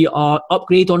might be an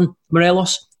upgrade on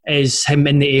Morelos, is him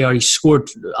in the air. He scored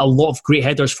a lot of great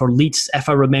headers for Leeds, if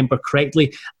I remember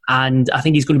correctly. And I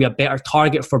think he's going to be a better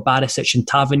target for Barisic and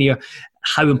Tavernier,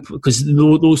 because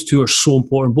those two are so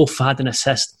important. Both had an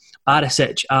assist.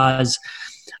 Barisic as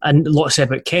and a lot said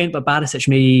about Kent, but Barisic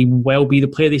may well be the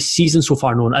player this season so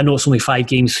far. I know it's only 5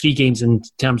 games, 3 games in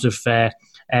terms of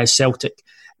Celtic,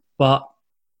 but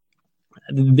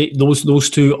those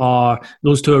two are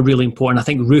really important. I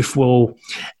think Roof will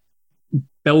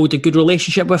build a good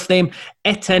relationship with them.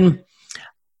 Itten,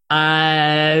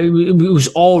 it was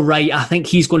all right. I think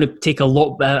he's going to take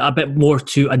a bit more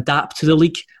to adapt to the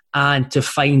league and to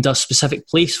find a specific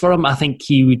place for him. I think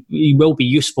he will be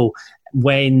useful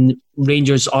when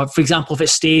Rangers are, for example, if it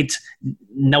stayed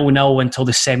 0-0 until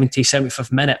the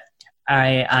 75th minute,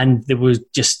 and there was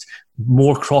just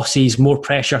more crosses, more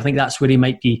pressure. I think that's where he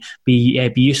might be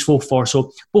useful for.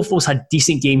 So both of us had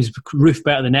decent games. Roof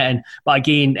better than Itten, but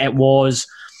again, it was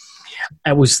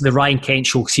the Ryan Kent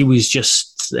show because he was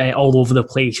just all over the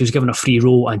place. He was given a free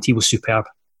roll and he was superb.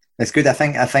 It's good. I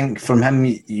think from him,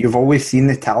 you've always seen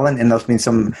the talent, and there's been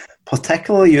some,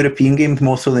 particularly European games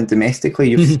more so than domestically.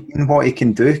 You've seen what he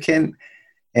can do, Kent.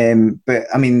 But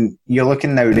I mean, you're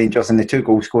looking now, Rangers, and the 2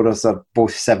 goal scorers are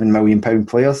both £7 million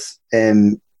players,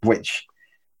 which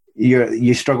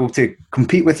you struggle to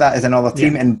compete with that as another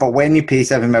team. Yeah. But when you pay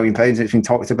 £7 million, it's been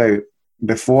talked about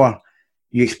before,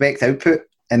 you expect output.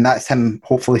 And that's him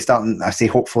hopefully starting, I say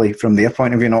hopefully from their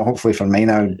point of view, not hopefully from mine,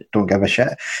 I don't give a shit.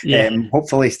 Yeah.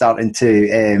 Hopefully starting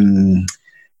to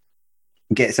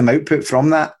get some output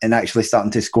from that and actually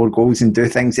starting to score goals and do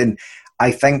things. And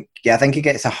I think he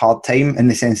gets a hard time in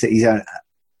the sense that he's a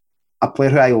player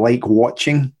who I like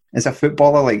watching as a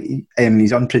footballer. Like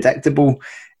he's unpredictable,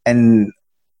 and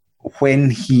when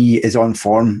he is on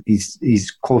form,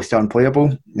 he's close to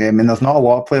unplayable. And there's not a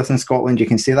lot of players in Scotland you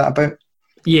can say that about.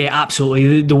 Yeah,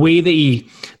 absolutely. The way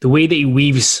that he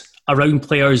weaves around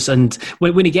players, and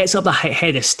when he gets up the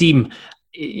head of steam,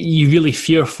 you really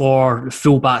fear for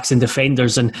fullbacks and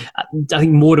defenders. And I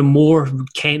think more and more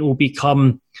Kent will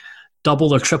become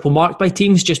double or triple marked by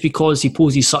teams just because he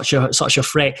poses such a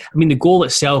threat. I mean, the goal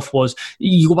itself was,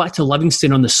 you go back to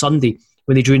Livingston on the Sunday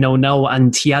when they drew 0-0,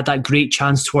 and he had that great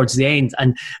chance towards the end,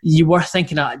 and you were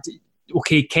thinking that,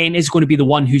 okay, Kent is going to be the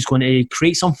one who's going to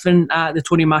create something at the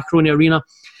Tony Macaroni Arena.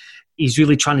 He's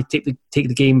really trying to take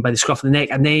the game by the scruff of the neck,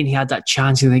 and then he had that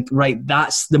chance. And you think, right,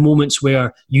 that's the moments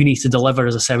where you need to deliver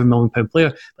as a £7 million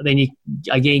player. But then you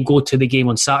again go to the game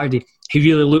on Saturday. He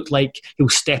really looked like he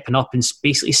was stepping up and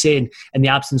basically saying, in the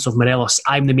absence of Morelos,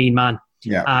 I'm the main man.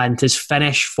 Yeah. And his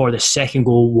finish for the second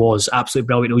goal was absolutely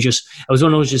brilliant. It was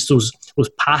one of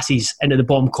those passes into the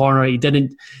bottom corner. He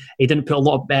didn't put a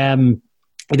lot of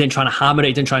he didn't try to hammer it.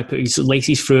 He didn't try to put his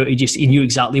laces through it. He knew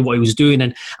exactly what he was doing.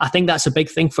 And I think that's a big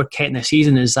thing for Kent this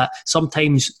season, is that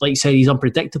sometimes, like you said, he's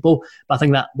unpredictable, but I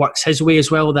think that works his way as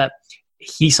well, that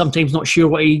he's sometimes not sure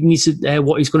what he's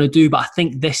going to do. But I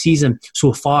think this season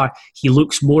so far, he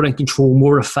looks more in control,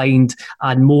 more refined,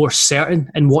 and more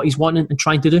certain in what he's wanting and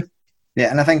trying to do.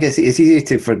 Yeah, and I think it's easy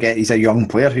to forget he's a young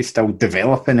player who's still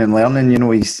developing and learning. You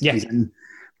know, he's in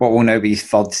what will now be his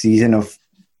 3rd season of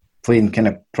playing kind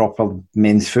of proper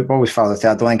men's football. As far as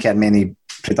I don't think he had many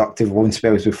productive loan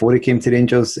spells before he came to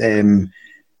Rangers.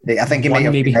 I think he might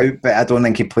have been out, but I don't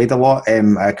think he played a lot.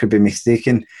 I could be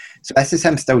mistaken. So this is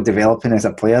him still developing as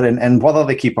a player, and whether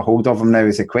they keep a hold of him now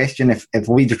is a question. If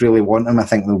Leeds really want him, I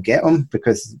think they'll get him,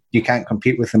 because you can't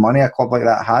compete with the money a club like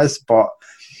that has. But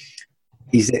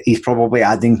he's probably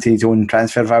adding to his own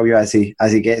transfer value as he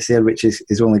gets there, which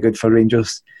is only good for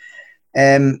Rangers.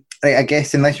 Right, I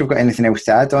guess unless you've got anything else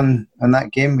to add on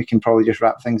that game, we can probably just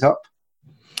wrap things up.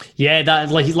 Yeah,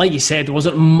 that like you said, there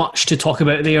wasn't much to talk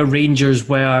about there. Rangers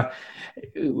were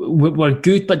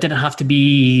good, but didn't have to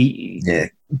be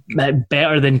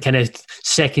better than kind of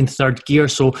second, third gear.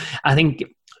 So I think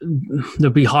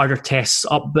there'll be harder tests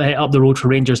up the road for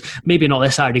Rangers. Maybe not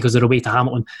this Saturday because they're away to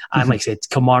Hamilton. And like I said,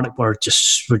 Kilmarnock were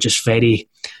just very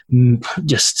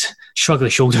just shrug the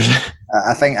shoulders.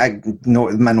 I think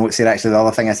my notes here, actually, the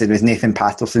other thing I said was Nathan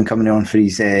Patterson coming on for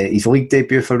his league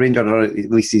debut for Rangers, or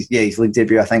at least his league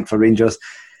debut, I think, for Rangers.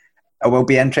 It will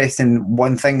be interesting.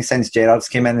 One thing since Gerrard's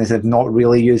came in is they've not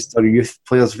really used their youth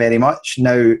players very much.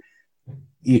 Now,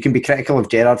 you can be critical of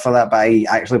Gerrard for that, but I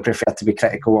actually prefer to be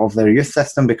critical of their youth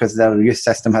system, because their youth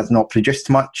system has not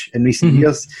produced much in recent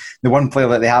years. The one player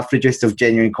that they have produced of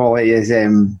genuine quality is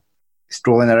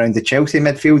strolling around the Chelsea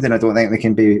midfield, and I don't think they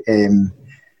can be...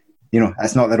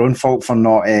 it's not their own fault for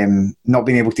not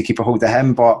being able to keep a hold of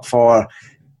him. But for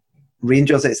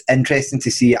Rangers, it's interesting to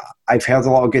see. I've heard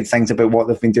a lot of good things about what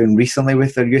they've been doing recently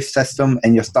with their youth system,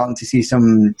 and you're starting to see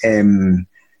some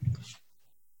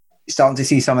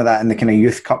of that in the kind of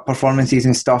youth cup performances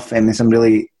and stuff, and there's some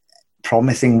really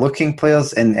promising looking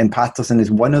players, and Patterson is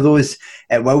one of those.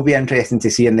 It will be interesting to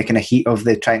see in the kind of heat of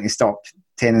the trying to stop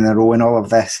 10 in a row and all of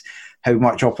this, how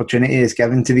much opportunity is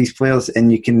given to these players,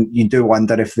 and you do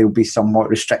wonder if they'll be somewhat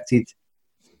restricted.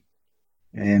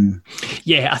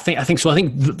 Yeah, I think so. I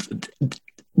think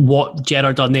what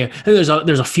Gerrard done there, I think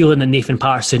there's a feeling that Nathan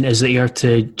Patterson is the heir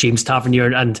to James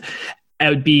Tavernier, and it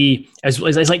would be it's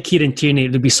like Kieran Tierney.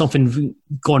 There'd be something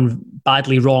gone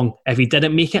badly wrong if he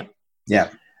didn't make it. Yeah.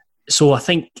 So I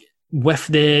think with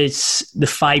the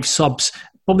 5 subs,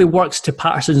 probably works to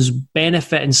Patterson's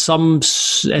benefit in some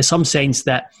sense,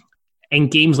 that in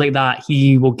games like that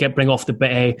he will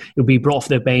he'll be brought off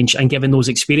the bench and given those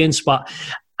experience. But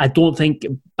I don't think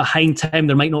behind him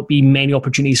there might not be many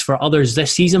opportunities for others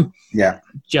this season. Yeah,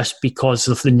 just because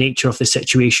of the nature of the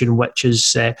situation, which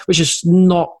is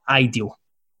not ideal.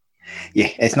 Yeah,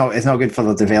 it's not good for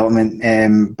the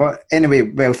development. But anyway,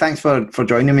 well, thanks for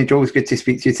joining me, Joel. It's good to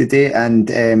speak to you today, and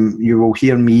you will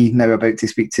hear me now about to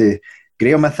speak to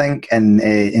Graham, I think,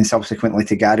 and subsequently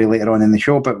to Gary later on in the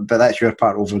show. But that's your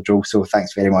part over, Joel. So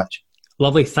thanks very much.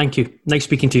 Lovely, thank you. Nice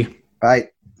speaking to you. Bye.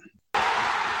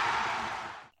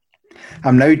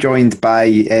 I'm now joined by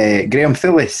Graham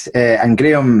Thillis, and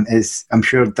Graham is, I'm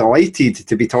sure, delighted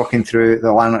to be talking through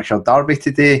the Lanarkshire Derby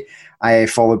today,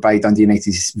 followed by Dundee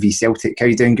United v Celtic. How are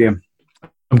you doing, Graham?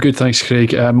 I'm good, thanks,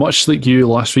 Craig. Much like you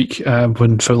last week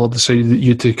when Fowler decided that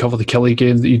you to cover the Killie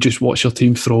game, that you just watch your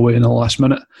team throw away in the last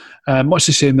minute. Much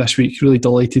the same this week. Really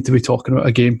delighted to be talking about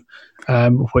a game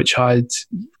which had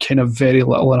kind of very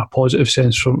little in a positive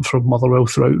sense from Motherwell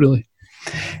throughout, really.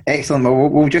 Excellent. Well,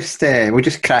 we'll just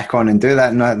crack on and do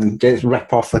that and just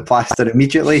rip off the plaster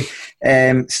immediately.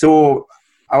 So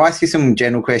I'll ask you some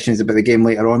general questions about the game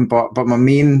later on, but my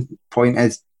main point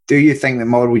is, do you think that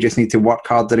Motherwell just need to work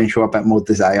harder and show a bit more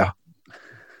desire?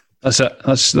 That's it.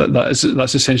 That's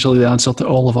essentially the answer to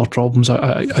all of our problems.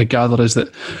 I gather is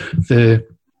that the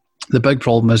big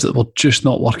problem is that we're just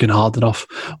not working hard enough,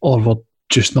 or we're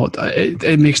just not.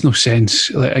 It makes no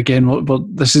sense. Like, again,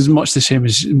 this is much the same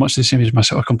as my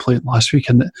sort of complaint last week,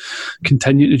 and that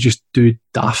continue to just do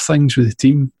daft things with the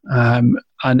team.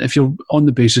 And if you're on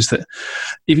the basis that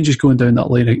even just going down that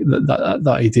lane, that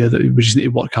idea that we just need to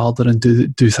work harder and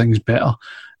do things better,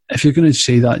 if you're going to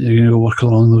say that you're going to go work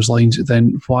along those lines,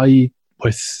 then why,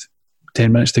 with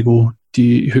 10 minutes to go, do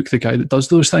you hook the guy that does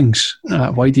those things?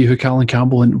 Why do you hook Alan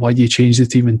Campbell, and why do you change the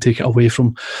team and take it away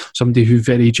from somebody who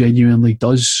very genuinely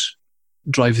does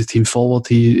drive the team forward?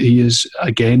 He is,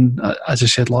 again, as I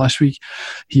said last week,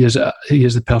 he is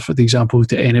the perfect example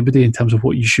to anybody in terms of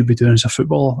what you should be doing as a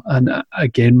footballer. And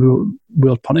again,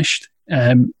 we're punished.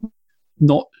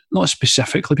 Not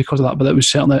specifically because of that, but it was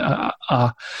certainly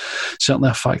a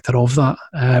factor of that.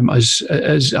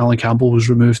 As Alan Campbell was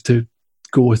removed to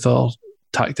go with our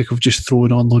tactic of just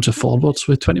throwing on loads of forwards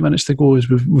with 20 minutes to go, as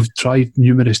we've tried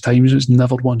numerous times, it's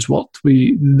never once worked.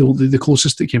 The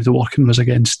closest it came to working was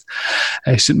against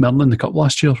St Mirren in the Cup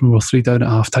last year when we were 3 down at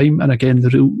half time, and again the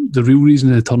real reason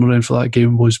the turnaround for that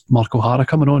game was Mark O'Hara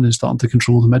coming on and starting to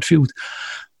control the midfield.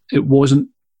 It wasn't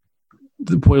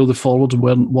while the forwards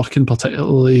weren't working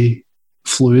particularly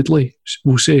fluidly,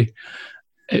 we'll say.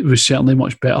 It was certainly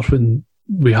much better when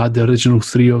we had the original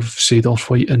 3 of Seedorf,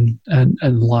 White and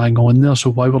Lang on there. So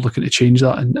why we're looking to change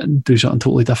that and do something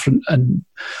totally different and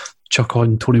chuck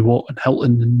on Tony Watt and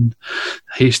Hilton and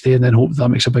Hasty and then hope that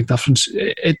makes a big difference?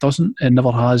 It doesn't. It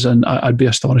never has, and I'd be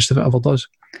astonished if it ever does.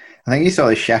 I think you saw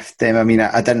the shift. I mean,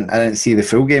 I didn't see the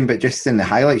full game, but just in the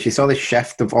highlights, you saw the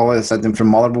shift of all of a sudden from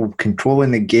Motherwell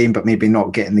controlling the game, but maybe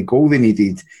not getting the goal they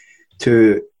needed,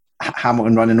 to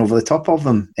Hamilton running over the top of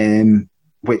them,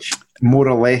 which more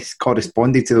or less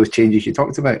corresponded to those changes you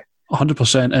talked about.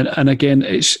 100%. And again,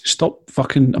 it's stop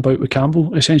fucking about with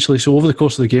Campbell, essentially. So over the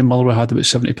course of the game, Motherwell had about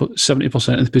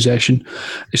 70% of the possession.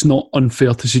 It's not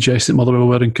unfair to suggest that Motherwell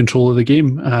were in control of the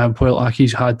game, while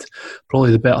Aki's had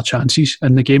probably the better chances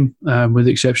in the game, with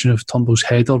the exception of Turnbull's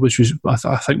header, which was,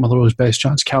 I think, Motherwell's best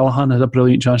chance. Callaghan had a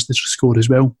brilliant chance to score as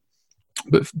well.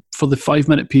 But for the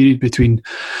 5-minute period between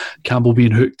Campbell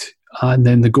being hooked and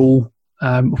then the goal,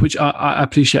 which I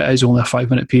appreciate is only a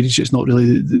 5-minute period, it's not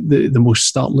really the most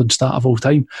startling stat of all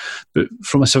time. But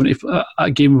from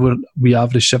a game where we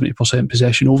averaged 70%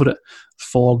 possession over it,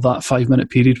 for that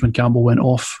 5-minute period when Campbell went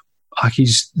off,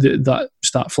 that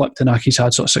stat flipped and Aki's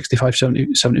had sort of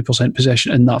 65-70%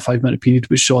 possession in that 5-minute period,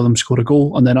 which saw them score a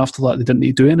goal. And then after that, they didn't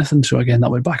need to do anything. So again,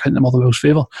 that went back into Motherwell's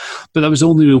favour. But that was the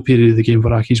only real period of the game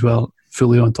where Aki's were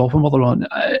fully on top of Motherwell.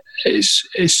 It's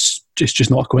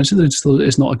just not a coincidence.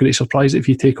 It's not a great surprise that if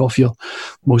you take off your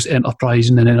most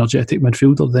enterprising and energetic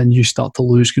midfielder, then you start to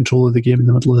lose control of the game in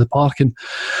the middle of the park. And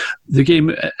the game,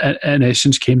 in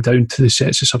essence, came down to the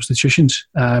sets of substitutions.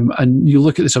 And you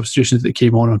look at the substitutions that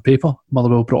came on paper,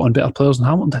 Motherwell brought on better players than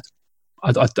Hamilton did.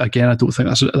 I don't think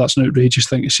that's an outrageous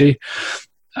thing to say.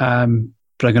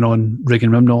 Bringing on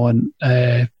Regan Rimnall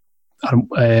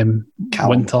and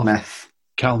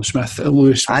Callum Smith,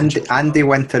 Lewis Andy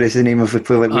Winter is the name of the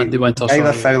player. Andy Winter,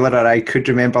 either Fowler or I could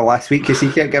remember last week, because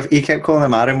he kept calling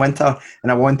him Aaron Winter,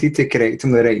 and I wanted to correct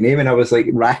him the right name, and I was like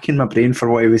racking my brain for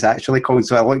what he was actually called,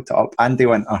 so I looked it up. Andy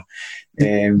Winter.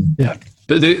 Yeah.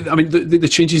 But the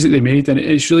changes that they made, and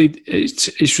it's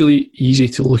really easy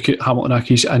to look at Hamilton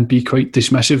Accies and be quite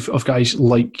dismissive of guys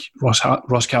like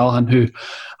Ross Callaghan, who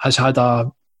has had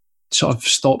a sort of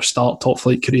stop-start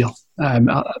top-flight career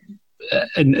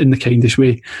in the kindest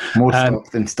way. More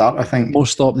stop than start, I think. More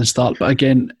stop than start. But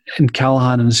again, in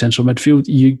Callaghan in the central midfield,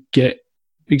 you get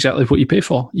exactly what you pay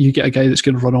for. You get a guy that's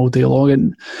going to run all day long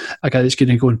and a guy that's going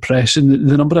to go and press. And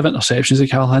the number of interceptions that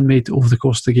Callaghan made over the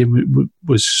course of the game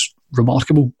was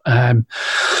remarkable.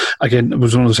 Again, it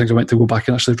was one of those things I went to go back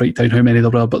and actually write down how many there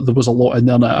were, but there was a lot in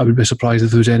there, and I would be surprised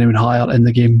if there was anyone higher in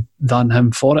the game than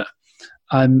him for it.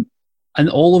 And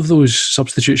all of those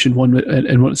substitutions, one way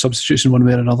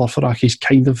or another for Accies,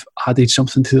 kind of added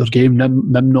something to their game.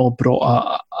 Mimno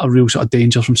brought a real sort of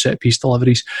danger from set-piece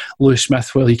deliveries. Lewis Smith,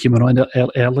 while he came around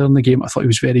earlier in the game, I thought he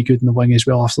was very good in the wing as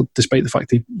well, despite the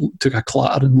fact he took a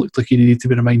clatter and looked like he needed to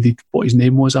be reminded what his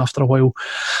name was after a while.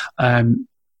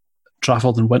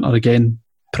 Trafford and Winter again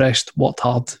pressed, worked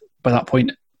hard. By that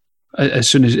point, as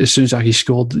soon as Accies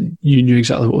scored, you knew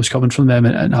exactly what was coming from them,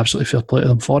 and absolutely fair play to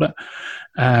them for it.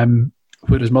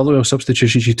 Whereas Motherwell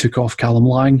substitutions, you took off Callum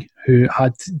Lang, who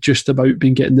had just about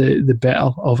been getting the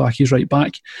better of Accies right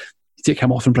back. You take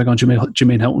him off and bring on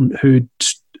Jermaine Hilton, who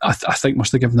I think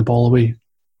must have given the ball away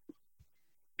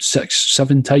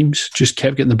 6-7 times, just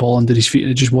kept getting the ball under his feet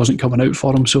and it just wasn't coming out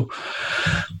for him. So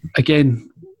again,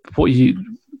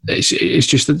 it's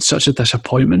just such a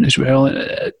disappointment as well.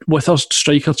 With our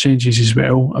striker changes as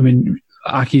well, I mean,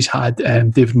 Accies had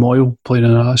David Moyle playing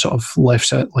in a sort of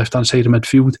left-hand side of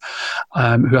midfield,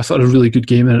 who I thought had a really good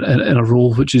game in a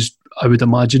role which is, I would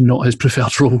imagine, not his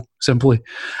preferred role, simply.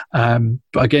 But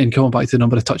again, coming back to the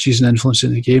number of touches and influence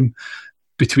in the game,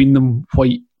 between them,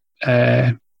 White,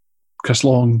 Chris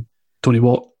Long, Tony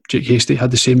Watt, Jake Hastie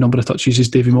had the same number of touches as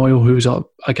Davy Moyle, who was a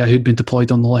guy who'd been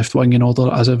deployed on the left wing in order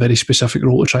as a very specific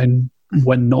role to try and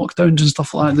win knockdowns and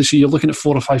stuff like that. So you're looking at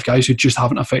 4 or 5 guys who just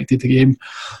haven't affected the game,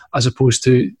 as opposed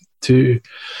to David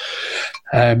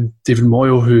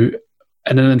Moyle, who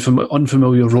in an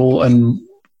unfamiliar role and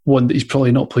one that he's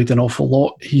probably not played an awful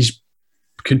lot, he's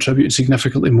contributed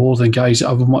significantly more than guys that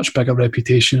have a much bigger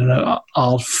reputation and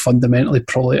are fundamentally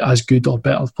probably as good or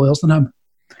better players than him.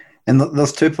 And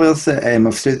there's 2 players that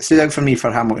have stood out for me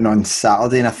for Hamilton on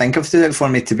Saturday, and I think have stood out for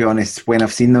me, to be honest, when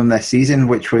I've seen them this season,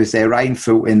 which was Ryan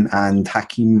Fulton and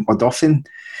Hakeem Odoffin.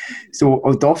 So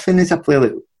Odoffin is a player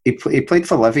that he played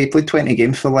for Livy, he played 20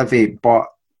 games for Livy, but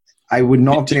I would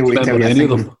not have been able to tell you a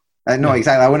single... No,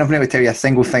 exactly. I wouldn't have been able to tell you a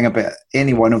single thing about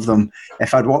any one of them.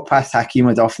 If I'd walked past Hakeem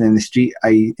Odoffin in the street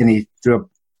and he threw a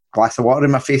glass of water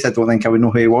in my face, I don't think I would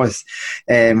know who he was.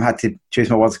 Had to choose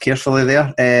my words carefully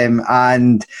there.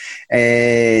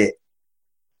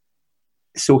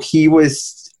 So he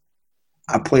was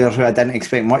a player who I didn't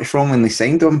expect much from when they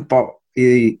signed him, but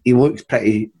he looks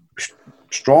pretty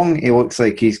strong. He looks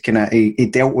like he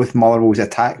dealt with Motherwell's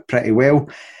attack pretty well.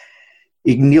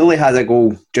 He nearly had a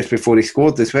goal just before he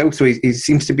scored as well, so he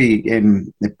seems to be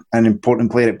an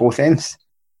important player at both ends.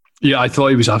 Yeah, I thought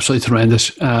he was absolutely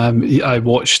tremendous. I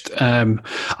watched. I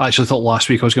actually thought last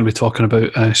week I was going to be talking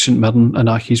about St Mirren and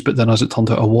Accies, but then as it turned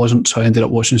out I wasn't, so I ended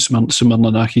up watching St Mirren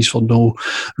and Accies for no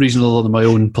reason other than my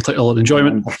own particular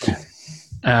enjoyment.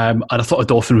 And I thought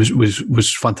Odoffin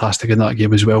was fantastic in that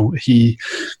game as well. He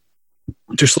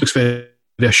just looks very,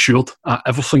 very assured at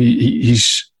everything.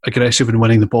 He's aggressive in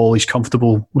winning the ball. He's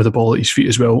comfortable with the ball at his feet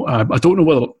as well. I don't know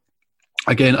whether...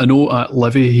 Again, I know at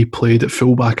Livy he played at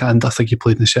fullback and I think he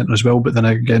played in the centre as well, but then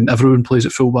again, everyone plays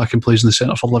at fullback and plays in the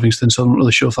centre for Livingston, so I'm not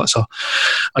really sure if that's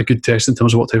a good test in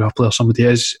terms of what type of player somebody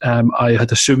is. I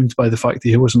had assumed by the fact that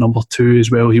he was a number 2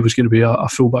 as well, he was going to be a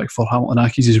fullback for Hamilton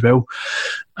Accies as well.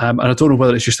 And I don't know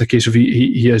whether it's just a case of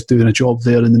he is doing a job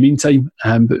there in the meantime,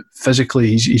 but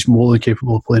physically he's more than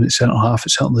capable of playing at centre half,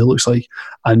 it certainly looks like,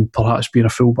 and perhaps being a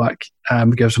fullback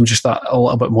gives him just that a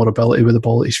little bit more ability with the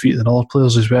ball at his feet than other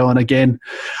players as well. And again,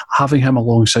 having him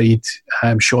alongside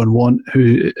Sean Want,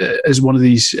 who is one of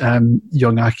these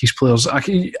young Accies players.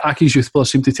 Accies youth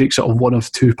players seem to take sort of one of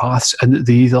 2 paths, and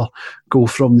they either go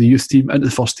from the youth team into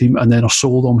the first team and then are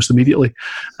sold almost immediately,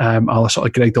 either sort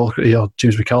of Greg Docherty or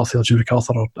James McCarthy or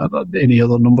any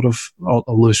other number of, or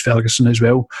Lewis Ferguson as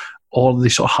well, or they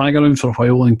sort of hang around for a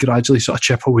while and gradually sort of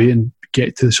chip away and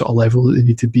get to the sort of level that they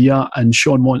need to be at. And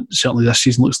Sean Mont certainly this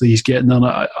season looks like he's getting there. And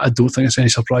I don't think it's any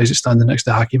surprise that standing next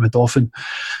to Hakeem Odoffin,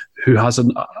 who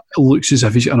looks as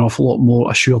if he's got an awful lot more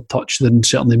assured touch than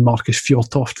certainly Marcus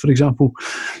Fjortoft, for example.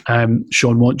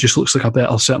 Sean Mont just looks like a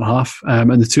better centre half,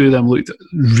 and the two of them looked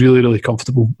really, really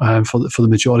comfortable for the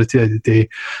majority of the day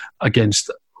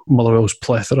against Motherwell's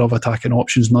plethora of attacking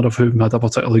options, none of whom had a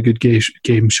particularly good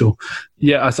game. So,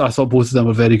 yeah, I thought both of them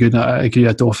were very good. And I agree,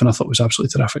 Odoffin I thought was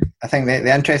absolutely terrific. I think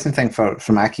the interesting thing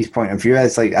from Aki's point of view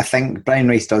is, like, I think Brian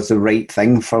Rice does the right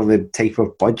thing for the type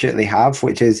of budget they have,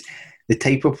 which is the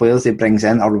type of players he brings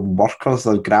in are workers,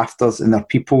 they're grafters, and they're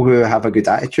people who have a good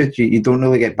attitude. You don't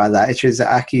really get bad attitudes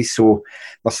at Aki, so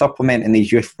they're supplementing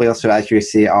these youth players who, as you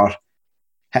say, are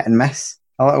hit and miss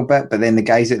a little bit, but then the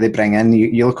guys that they bring in,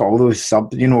 you look at all those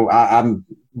subs, I'm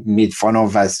made fun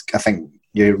of, as I think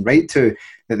you're right to,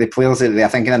 that the players that I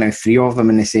think there are now 3 of them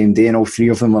in the same day, and all 3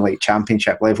 of them were like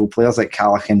championship level players like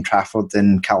Callaghan, Trafford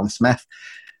and Callum Smith,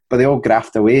 but they all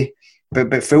graft away.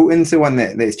 But Fulton's the one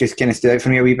that's just kind of stood out for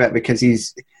me a wee bit, because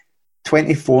he's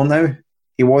 24 now.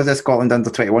 He was a Scotland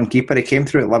under-21 keeper. He came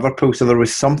through at Liverpool, so there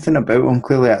was something about him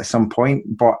clearly at some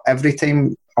point. But every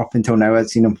time up until now I'd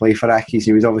seen him play for Accies,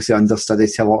 he was obviously understudied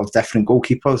to a lot of different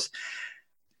goalkeepers.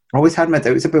 I always had my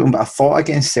doubts about him, but I thought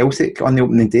against Celtic on the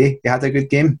opening day he had a good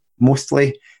game,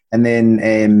 mostly. And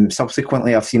then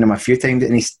subsequently I've seen him a few times,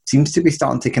 and he seems to be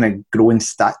starting to kind of grow in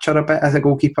stature a bit as a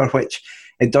goalkeeper, which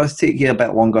it does take you a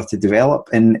bit longer to develop.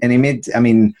 And he made,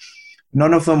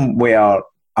 none of them were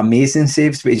amazing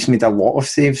saves, but he just made a lot of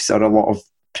saves, or a lot of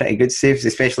pretty good saves,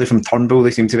 especially from Turnbull.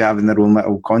 They seem to be having their own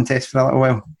little contest for a little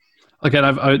while. Again,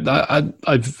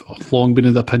 I've long been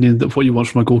of the opinion that what you want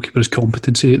from a goalkeeper is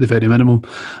competency at the very minimum,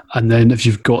 and then if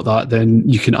you've got that, then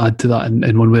you can add to that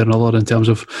in one way or another in terms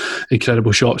of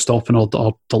incredible shot stopping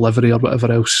or delivery or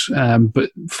whatever else. But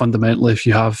fundamentally, if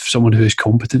you have someone who is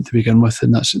competent to begin with,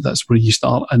 then that's where you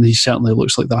start. And he certainly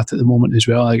looks like that at the moment as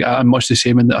well. I'm much the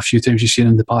same in that a few times you've seen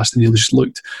in the past, and he just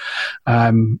looked, I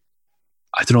don't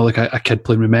know, like a kid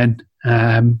playing with men.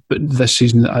 But this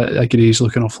season, I agree, he's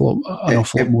looking an awful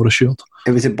lot more assured.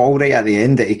 It was a ball right at the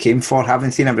end that he came for.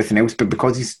 Haven't seen everything else, but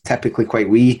because he's typically quite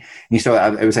wee, you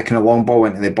saw it was a kind of long ball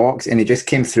into the box, and he just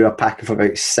came through a pack of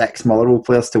about 6 Motherwell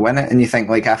players to win it. And you think,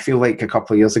 like, I feel like a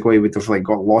couple of years ago he would have like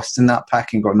got lost in that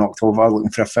pack and got knocked over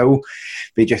looking for a foul,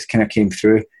 but he just kind of came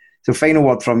through. So final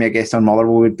word from you, I guess, on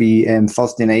Motherwell would be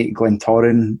Thursday night,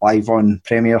 Glentoran, live on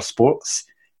Premier Sports.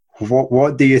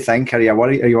 What do you think? Are you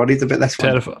worried about this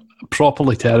one?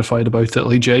 Properly terrified about it,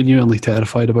 like genuinely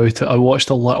terrified about it. I watched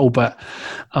a little bit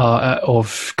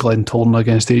of Glentoran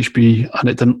against HB, and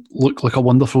it didn't look like a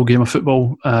wonderful game of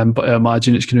football, but I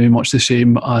imagine it's going to be much the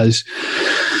same as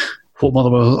what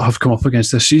Motherwell have come up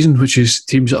against this season, which is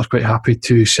teams that are quite happy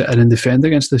to sit in and defend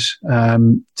against us.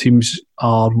 Teams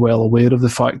are well aware of the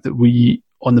fact that we,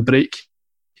 on the break,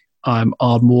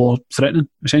 are more threatening,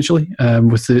 essentially.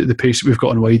 With the pace that we've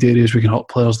got in wide areas, we can hurt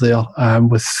players there.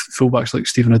 With fullbacks like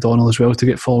Stephen O'Donnell as well to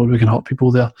get forward, we can hurt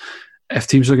people there. If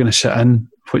teams are going to sit in,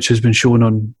 which has been shown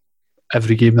on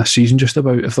every game this season just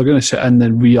about, if they're going to sit in,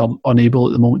 then we are unable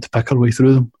at the moment to pick our way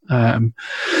through them.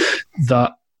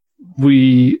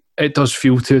 It does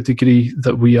feel to a degree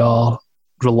that we are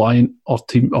reliant, our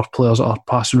players are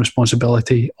passing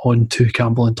responsibility on to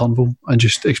Campbell and Turnbull and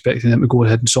just expecting them to go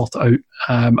ahead and sort it out.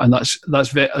 And that's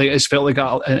very, it's felt like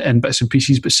that in bits and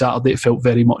pieces, but Saturday it felt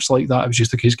very much like that. It was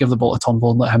just a case, give the ball to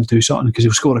Turnbull and let him do something, because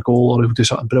he'll score a goal or he'll do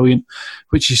something brilliant,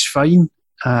 which is fine.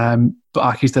 But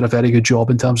Aki's did a very good job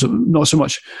in terms of not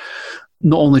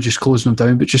only just closing them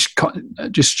down, but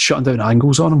just shutting down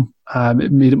angles on him.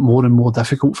 It made it more and more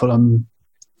difficult for him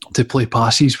to play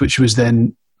passes, which was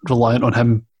then reliant on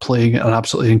him playing an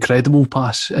absolutely incredible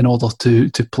pass in order to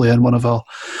play in one of our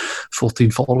 14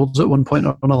 forwards at one point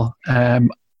or another.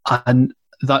 And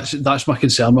that's my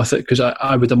concern with it, because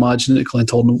I would imagine that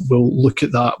Glentoran will look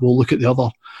at that, will look at the other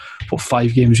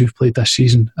 5 games we've played this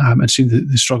season and seen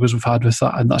the struggles we've had with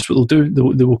that, and that's what they'll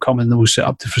do. They will come and they will set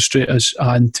up to frustrate us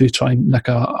and to try and nick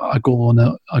a goal on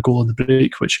the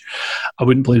break, which I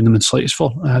wouldn't blame them in the slightest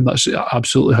for. And that's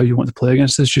absolutely how you want to play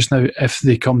against us just now. If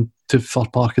they come to Fir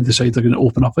Park and decide they're going to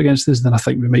open up against us, then I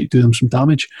think we might do them some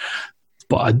damage.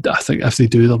 But I think if they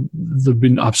do, there'd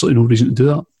been absolutely no reason to do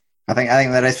that. I think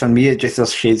there is, for me, it just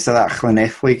there's shades of that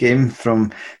Llanelli game from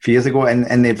a few years ago,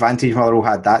 and the advantage Motherwell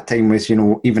had that time was,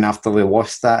 even after they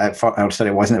lost that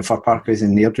it wasn't at Fir Park, it was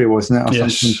in Airdrie, wasn't it, or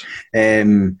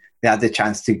something? They had the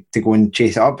chance to go and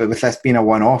chase it up, but with this being a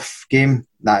one-off game,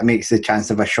 that makes the chance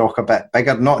of a shock a bit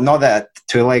bigger. Not that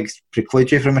 2 legs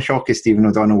preclude you from a shock, as Stephen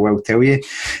O'Donnell will tell you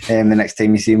the next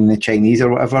time you see him in the Chinese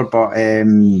or whatever, but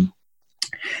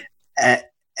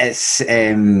it's.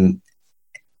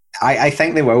 I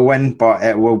think they will win, but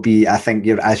it will be. I think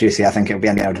as you say. I think it'll be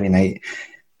a nervy night.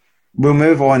 We'll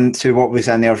move on to what was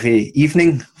a nervy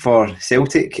evening for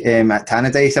Celtic at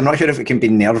Tannadice. I'm not sure if it can be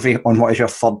nervy on what is your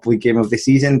third league game of the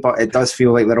season, but it does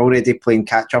feel like they're already playing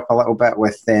catch up a little bit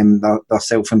with their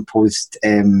self-imposed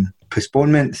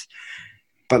postponements.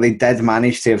 But they did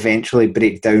manage to eventually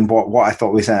break down what I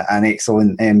thought was an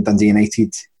excellent Dundee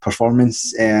United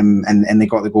performance, and they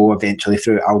got the goal eventually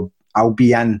through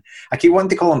Albian. I keep wanting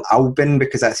to call him Albin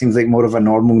because that seems like more of a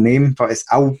normal name, but it's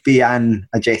Albian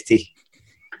Ajeti.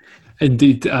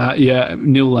 Indeed,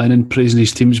 Neil Lennon praising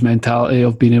his team's mentality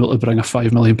of being able to bring a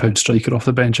 £5 million striker off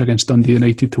the bench against Dundee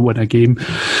United to win a game.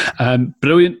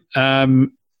 Brilliant.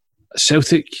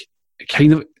 Celtic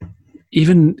kind of,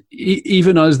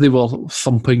 even as they were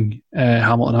thumping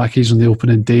Hamilton Accies on the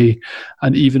opening day,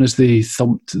 and even as they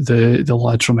thumped the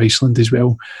lad from Iceland as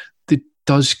well, it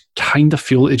does kind of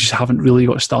feel they just haven't really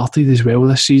got started as well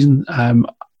this season.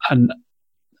 And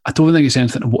I don't think it's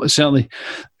anything, certainly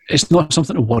it's not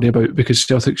something to worry about, because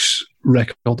Celtic's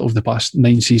record over the past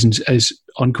 9 seasons is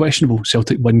unquestionable.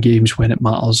 Celtic win games when it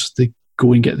matters. They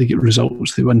go and get the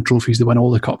results. They win trophies. They win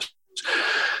all the cups.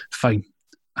 Fine.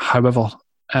 However,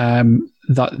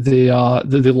 that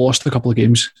they lost a couple of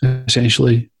games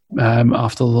essentially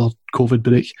after the COVID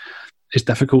break. It's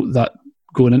difficult that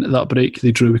going into that break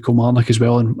they drew with Kilmarnock as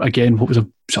well, and again what was a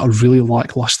sort of really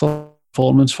lacklustre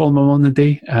performance for them on the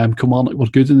day. Kilmarnock were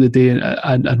good in the day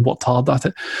and worked hard at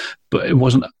it, but it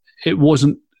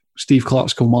wasn't Steve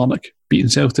Clarke's Kilmarnock beating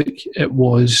Celtic.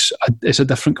 It's a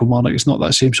different Kilmarnock. It's not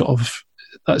that same sort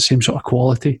of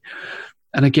quality.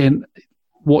 And again,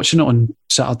 watching it on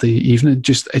Saturday evening,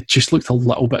 it just looked a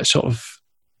little bit sort of,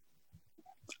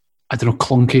 I don't know,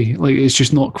 clunky. Like, it's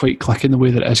just not quite clicking the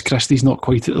way that it is. Christie's not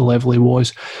quite at the level he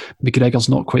was. McGregor's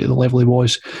not quite at the level he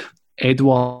was.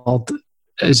 Edouard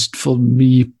is, for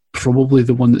me, probably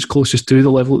the one that's closest to the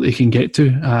level that they can get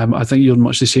to. I think you're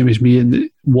much the same as me, and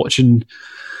watching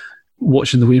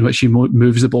the way in which he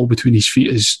moves the ball between his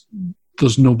feet is,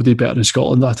 there's nobody better in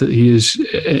Scotland at it. He is,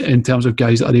 in terms of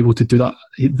guys that are able to do that.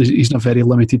 He's in a very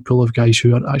limited pool of guys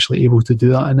who are actually able to do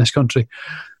that in this country.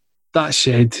 That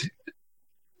said,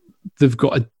 they've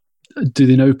got do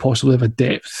they now possibly have a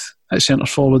depth at centre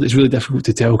forward? It's really difficult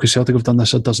to tell, because Celtic have done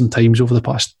this a dozen times over the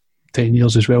past 10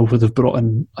 years as well, where they've brought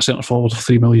in a centre forward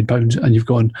for £3 million and you've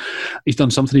gone, he's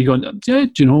done something, you've gone, yeah,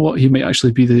 do you know what, he might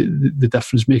actually be the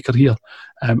difference maker here,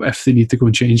 if they need to go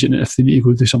and change it, and if they need to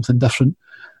go do something different.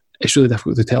 It's really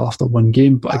difficult to tell after one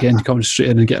game, but again, coming straight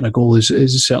in and getting a goal is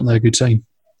certainly a good sign.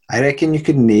 I reckon you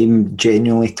could name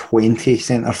genuinely 20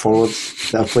 centre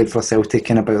forwards that have played for Celtic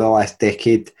in about the last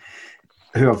decade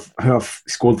who have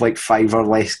scored like 5 or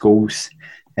less goals.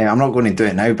 I'm not going to do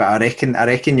it now, but I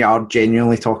reckon you are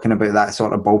genuinely talking about that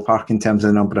sort of ballpark in terms of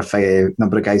the number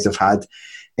of guys they've had,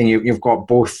 and you've got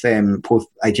both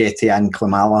Ajeti and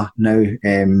Klimala now,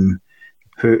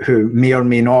 who may or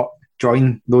may not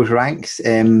join those ranks.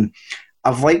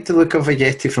 I've liked the look of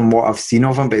Ajeti from what I've seen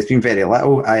of him, but it's been very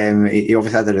little. He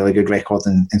obviously had a really good record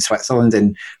in Switzerland,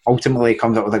 and ultimately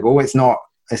comes up with a goal. It's not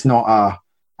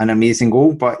an amazing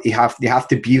goal, but you have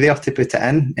to be there to put it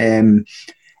in.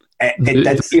 It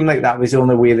did seem like that was the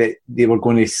only way that they were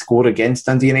going to score against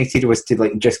Dundee United, was to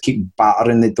like just keep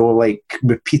battering the door like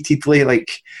repeatedly,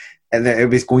 like it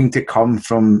was going to come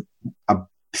from a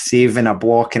save and a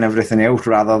block and everything else,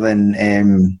 rather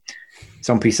than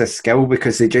some piece of skill,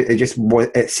 because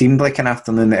it seemed like an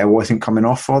afternoon that it wasn't coming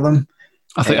off for them.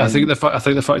 I think the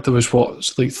fact there was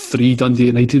 3 Dundee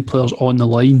United players on the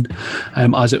line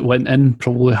as it went in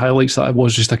probably highlights that it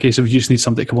was just a case of you just need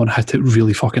somebody to come on and hit it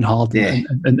really fucking hard,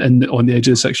 and on the edge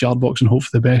of the 6-yard box and hope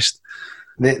for the best.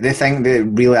 The thing that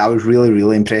really I was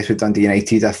really impressed with Dundee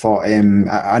United, I thought,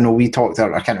 I know we talked,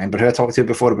 or I can't remember who I talked to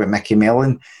before, about Mickey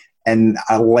Mellon, and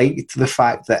I liked the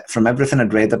fact that from everything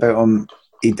I'd read about him,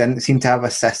 he didn't seem to have a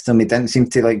system. He didn't seem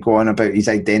to like go on about his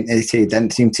identity. He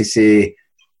didn't seem to say,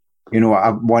 you know, I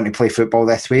want to play football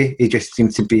this way. He just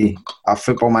seemed to be a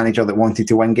football manager that wanted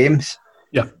to win games.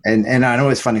 Yeah. And I know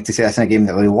it's funny to say that's in a game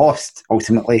that they lost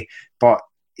ultimately, but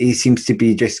he seems to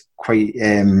be just quite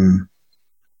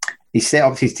he set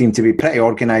up his team to be pretty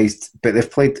organised, but they've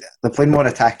played more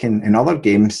attacking in other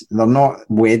games. They're not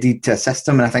wedded to a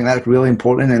system, and I think that's really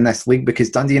important in this league, because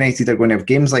Dundee United are going to have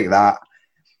games like that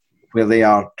where they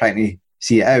are trying to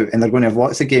see it out, and they're going to have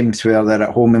lots of games where they're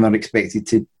at home and they're expected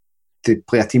to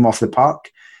play a team off the park,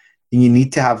 and you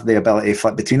need to have the ability to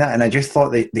flip between that. And I just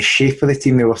thought the shape of the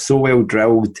team, they were so well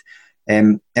drilled.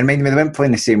 It reminded me, they weren't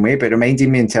playing the same way, but it reminded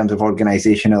me in terms of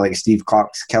organisation of like Steve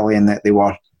Clarke's Killian, that they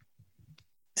were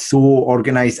so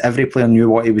organised. Every player knew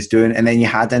what he was doing, and then you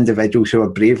had individuals who were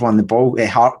brave on the ball.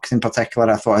 Harks in particular,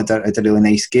 I thought had a really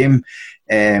nice game.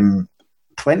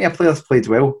 Plenty of players played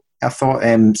well, I thought.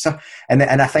 And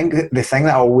I think the thing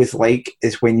that I always like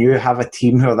is when you have a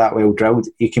team who are that well drilled,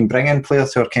 you can bring in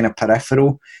players who are kind of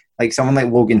peripheral, like someone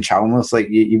like Logan Chalmers. Like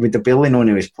you would have barely known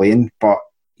he was playing, but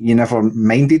you never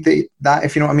minded that,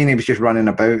 if you know what I mean. He was just running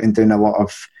about and doing a lot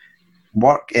of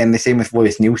work. And the same with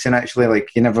Lewis Nielsen, actually.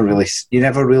 Like you never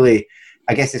really.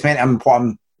 I guess it's meant. What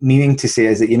I'm meaning to say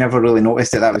is that you never really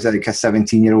noticed that was like a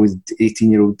 17-year-old,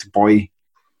 18-year-old boy.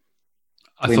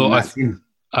 I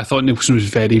thought Nielsen was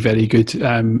very, very good.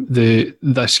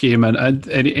 This game and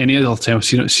any other time I've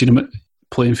seen him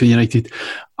playing for United,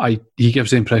 he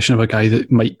gives the impression of a guy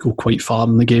that might go quite far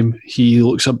in the game. He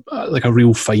looks like a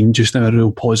real find just now, a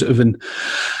real positive, and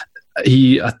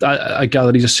I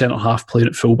gather he's a centre half playing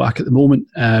at full back at the moment.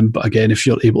 But again, if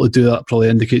you're able to do that, probably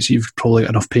indicates you've probably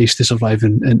got enough pace to survive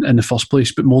in the first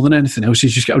place. But more than anything else,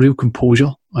 he's just got a real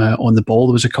composure on the ball.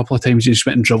 There was a couple of times he just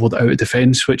went and dribbled out of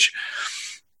defence, which,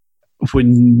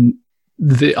 when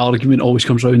the argument always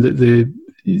comes around that the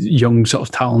young sort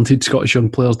of talented Scottish young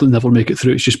players don't never make it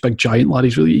through, it's just big giant lad.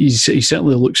 He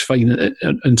certainly looks fine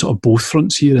in sort of both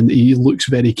fronts here, and he looks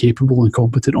very capable and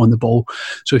competent on the ball.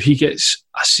 So if he gets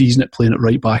a season at playing at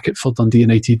right back for Dundee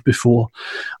United before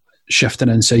shifting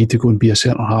inside to go and be a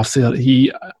centre half there,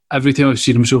 every time I've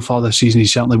seen him so far this season,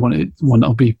 he's certainly one that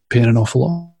I'll be paying an awful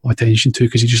lot of attention to,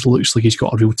 because he just looks like he's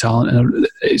got a real talent, and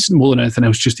it's more than anything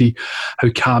else just how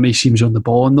calm he seems on the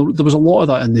ball. And there was a lot of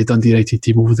that in the Dundee United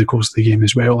team over the course of the game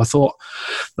as well. I thought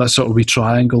that sort of wee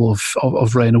triangle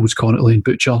of Reynolds, Connolly and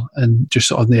Butcher, and just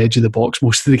sort of on the edge of the box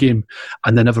most of the game,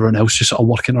 and then everyone else just sort of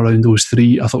working around those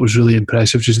three, I thought was really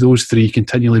impressive. Just those three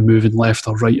continually moving left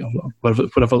or right or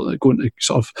wherever, going to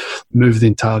sort of move the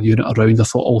entire unit around. I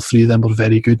thought all three of them were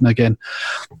very good. And again,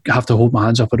 I have to hold my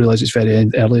hands up. I realise it's very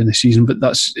early in the season, but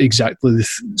that's exactly the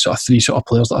sort of three sort of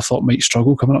players that I thought might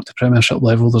struggle coming up to Premiership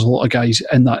level. There's a lot of guys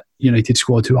in that United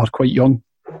squad who are quite young,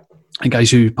 and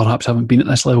guys who perhaps haven't been at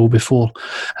this level before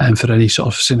for any sort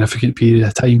of significant period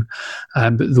of time.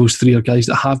 But those three are guys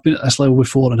that have been at this level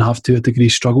before and have to a degree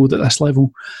struggled at this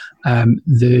level.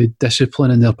 The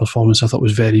discipline in their performance I thought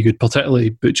was very good,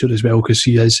 particularly Butcher as well, because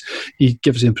he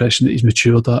gives the impression that he's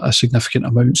matured a significant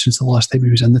amount since the last time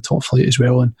he was in the top flight as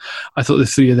well. And I thought the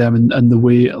three of them and the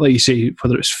way, like you say,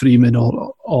 whether it's Freeman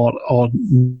or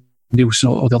Nielsen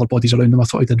or the other bodies around them, I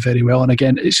thought he did very well. And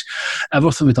again, it's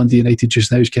everything with Dundee United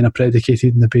just now is kind of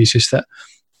predicated on the basis that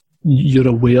you're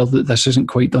aware that this isn't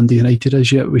quite Dundee United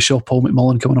as yet. We saw Paul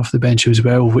McMullen coming off the bench as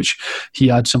well, which he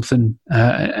had something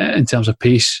in terms of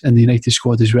pace in the United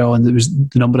squad as well. And there was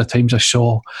the number of times I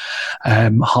saw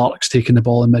Harks taking the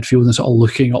ball in midfield and sort of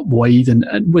looking up wide,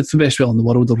 and with the best will in the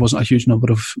world, there wasn't a huge number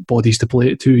of bodies to play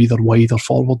it to, either wide or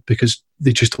forward, because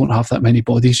they just don't have that many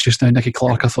bodies just now. Nicky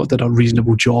Clark, I thought, did a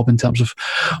reasonable job in terms of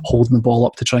holding the ball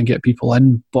up to try and get people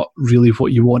in, but really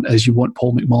what you want is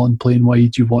Paul McMullen playing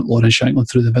wide, you want Lawrence Shankland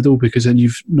through the middle, because then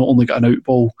you've not only got an out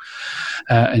ball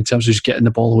in terms of just getting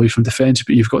the ball away from defence,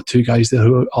 but you've got two guys there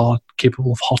who are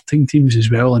capable of hurting teams as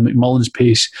well. And McMullen's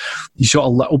pace, you saw a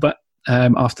little bit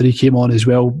after he came on as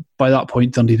well. By that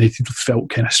point, Dundee United felt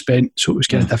kind of spent, so it was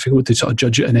kind of difficult to sort of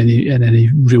judge it in any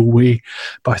real way.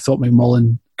 But I thought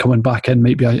McMullen coming back in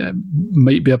might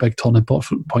be a big turning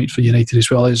point for United as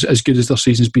well. As good as their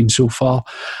season's been so far,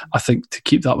 I think to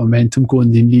keep that momentum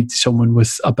going, they need someone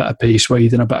with a bit of pace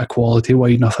wide and a bit of quality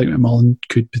wide, and I think McMullen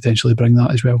could potentially bring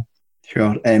that as well.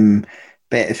 Sure.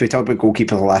 But if we talk about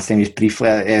goalkeeper the last time, just briefly,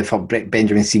 I thought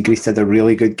Benjamin Siegrist did a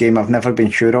really good game. I've never been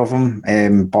sure of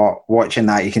him, but watching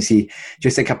that, you can see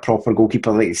just like a proper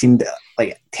goalkeeper. Like, it seemed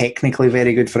like technically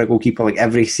very good for a goalkeeper. Like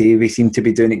every save, he seemed to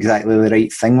be doing exactly the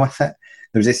right thing with it.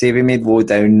 There was a save he made low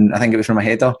down, I think it was from a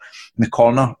header in the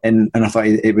corner, and I thought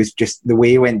it was just the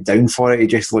way he went down for it. He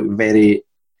just looked very,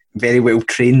 very well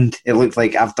trained. It looked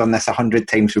like I've done this 100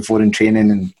 times before in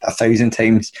training and 1,000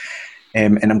 times.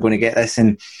 And I'm going to get this.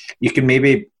 And you can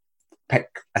maybe pick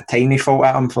a tiny fault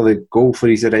at him for the goal for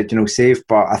his original save,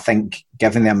 but I think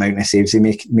given the amount of saves he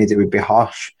made, it would be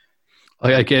harsh.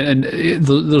 Again, and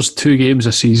there's 2 games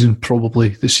a season probably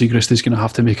that Siegrist is going to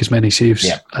have to make as many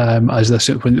saves as this.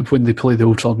 When they play the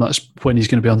Old Firm, that's when he's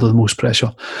going to be under the most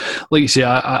pressure. Like you say,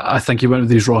 I think he went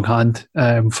with his wrong hand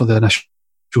for the initial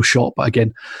shot, but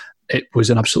again, it was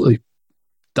an absolutely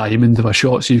diamond of a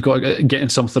shot, so you've got to get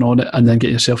something on it and then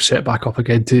get yourself set back up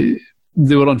again.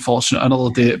 They were unfortunate. Another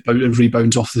day at Boughton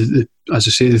rebounds off the as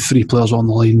I say, the 3 players on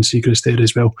the line, Siegrist there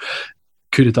as well.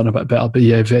 Could have done a bit better, but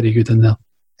yeah, very good in there.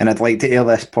 And I'd like to air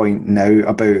this point now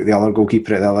about the other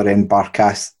goalkeeper at the other end,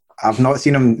 Barkas. I've not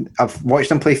seen him. I've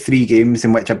watched him play 3 games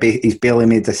in which he's barely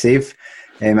made a save.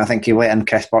 I think he let in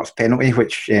Chris Burke's penalty,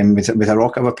 which was a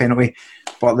rocket of a penalty.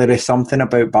 But there is something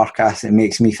about Barkas that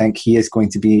makes me think he is going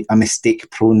to be a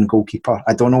mistake-prone goalkeeper.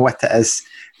 I don't know what it is,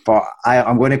 but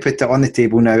I'm going to put it on the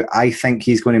table now. I think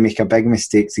he's going to make a big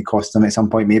mistake to cost him at some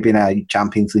point, maybe in a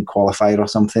Champions League qualifier or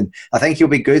something. I think he'll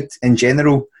be good in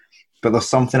general, but there's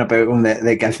something about him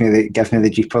that gives me the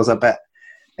jeepers a bit.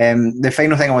 The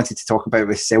final thing I wanted to talk about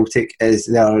with Celtic is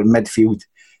their midfield.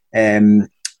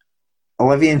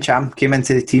 Olivier Ntcham came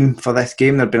into the team for this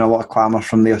game. There had been a lot of clamour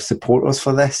from their supporters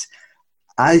for this.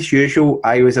 As usual,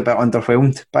 I was a bit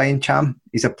underwhelmed by Ntcham.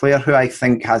 He's a player who I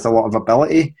think has a lot of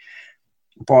ability,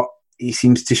 but he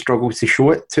seems to struggle to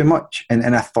show it too much.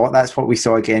 And I thought that's what we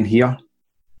saw again here.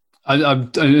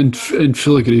 I'm in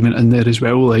full agreement in there as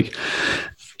well. Like,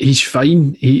 he's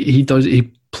fine. He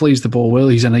plays the ball well.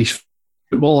 He's a nice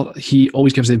footballer. He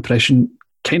always gives the impression,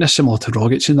 kind of similar to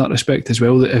Rogic in that respect as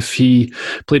well, that if he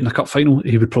played in a cup final,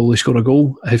 he would probably score a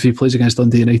goal. If he plays against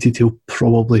Dundee United, he'll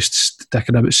probably stick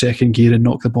in about second gear and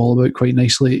knock the ball about quite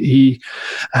nicely.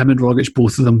 Him and Rogic,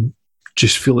 both of them,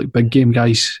 just feel like big game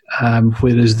guys,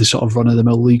 whereas the sort of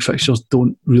run-of-the-mill league fixtures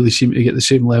don't really seem to get the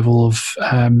same level of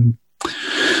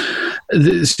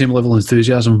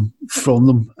enthusiasm from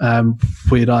them,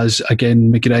 whereas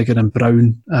again McGregor and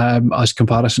Brown, as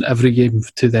comparison, every game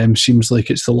to them seems like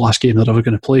it's the last game they're ever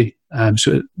going to play,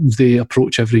 so they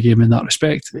approach every game in that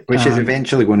respect, which is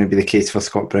eventually going to be the case for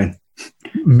Scott Brown.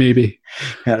 Maybe.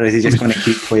 Or is he just going to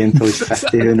keep playing until he's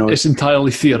 50? Who knows? It's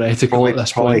entirely theoretical at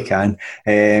this point. Probably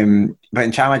can. But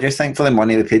in Ntcham, I just think for the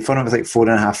money they paid for him, it was like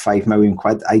 £4.5 million.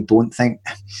 I don't think...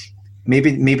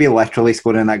 Maybe literally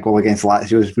scoring that goal against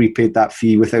Lazio has repaid that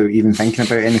fee without even thinking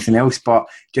about anything else. But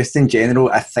just in general,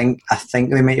 I think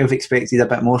they might have expected a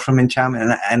bit more from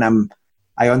Ntcham, and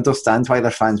I understand why their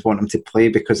fans want him to play,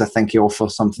 because I think he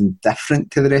offers something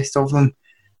different to the rest of them.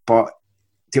 But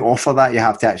to offer that, you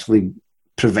have to actually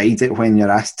provide it when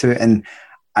you're asked to. And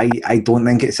I don't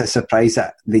think it's a surprise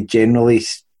that they generally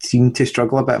seem to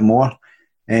struggle a bit more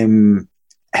in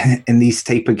these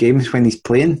type of games when he's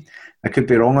playing. I could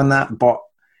be wrong on that, but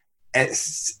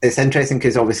it's interesting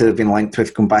because obviously they've been linked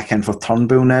with going back in for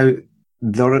Turnbull now.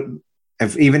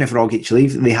 Even if Rogic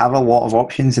leaves, they have a lot of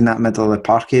options in that middle of the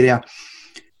park area,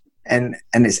 and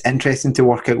it's interesting to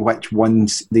work out which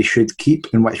ones they should keep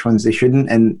and which ones they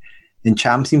shouldn't. And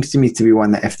Ntcham seems to me to be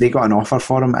one that if they got an offer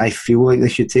for him, I feel like they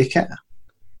should take it.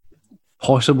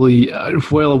 Possibly.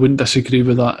 Well, I wouldn't disagree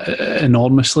with that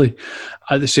enormously.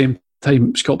 At the same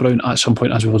time, Scott Brown, at some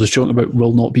point, as we were just talking about,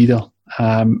 will not be there.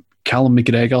 Callum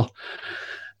McGregor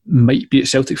might be at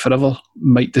Celtic forever.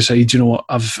 Might decide, you know what,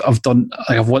 I've won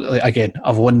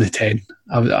the 10.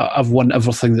 I've won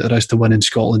everything that there is to win in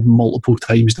Scotland multiple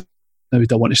times. Now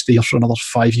I want to stay here for another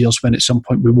 5 years when at some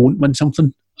point we won't win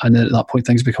something, and then at that point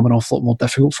things become an awful lot more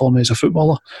difficult for me as a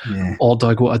footballer. Yeah. Or do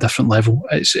I go at a different level?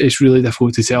 It's really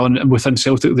difficult to tell, and within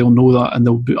Celtic they'll know that, and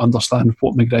they'll understand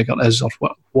what McGregor is or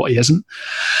what he isn't.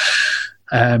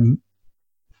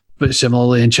 But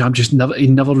similarly, Ntcham he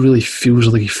never really feels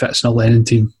like he fits in a Lennon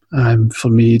team. For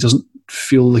me, he doesn't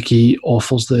feel like he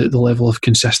offers the level of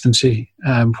consistency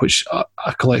which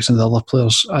a collection of the other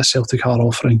players at Celtic are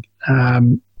offering.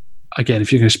 Again,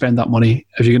 if you're going to spend that money,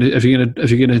 if you're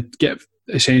going to get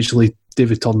essentially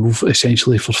David Turnbull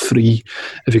essentially for free,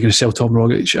 if you're going to sell Tom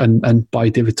Rogic and buy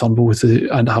David Turnbull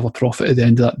and have a profit at the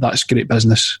end of that, that's great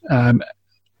business.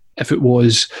 If it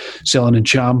was selling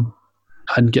Ntcham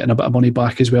and getting a bit of money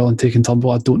back as well and taking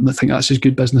Turnbull, I don't think that's as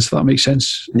good business, if that makes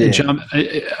sense. Yeah. Ntcham,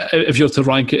 if you're to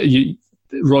rank it,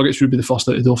 Rogic would be the first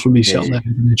out the door for me, certainly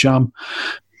in Ntcham.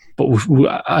 But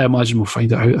I imagine we'll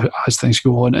find out how as things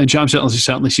go on. And Ntcham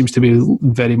certainly seems to be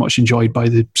very much enjoyed by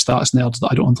the stats nerds that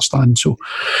I don't understand. So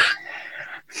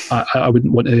I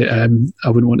wouldn't want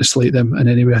to slate them in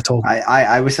any way at all.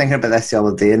 I was thinking about this the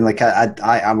other day, and like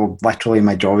I'm literally,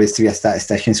 my job is to be a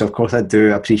statistician, so of course I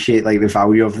do appreciate like the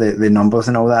value of the numbers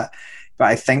and all that. But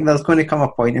I think there's going to come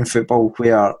a point in football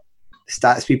where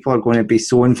stats people are going to be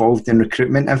so involved in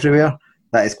recruitment everywhere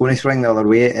that it's going to swing the other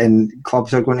way, and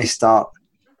clubs are going to start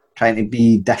trying to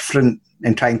be different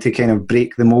and trying to kind of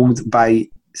break the mould by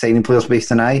signing players based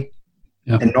on eye.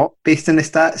 Yeah. And not based on the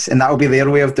stats, and that'll be their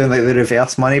way of doing like the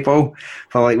reverse Moneyball.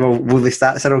 For like, well, the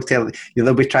stats are all telling you,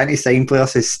 they'll be trying to sign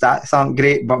players whose stats aren't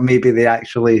great, but maybe they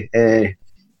actually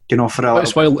can offer a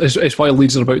little. It's why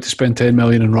Leeds are about to spend 10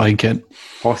 million on Ryan Kent.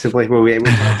 Possibly. Well, we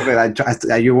talked about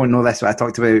that. You won't know this, but I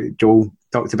talked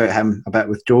about him a bit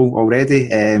with Joel already.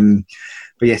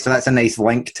 But yeah, so that's a nice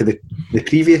link to the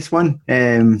previous one.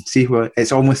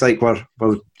 It's almost like we're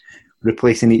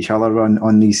replacing each other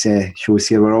on these shows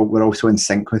here. We're all so in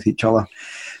sync with each other.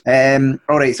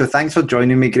 All right, so thanks for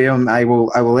joining me, Graham. I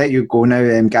will let you go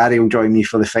now. Gary will join me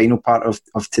for the final part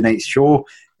of tonight's show.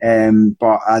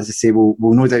 But as I say, we'll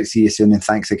no doubt see you soon, and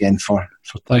thanks again for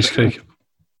thanks, Craig.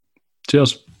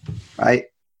 Cheers. Bye.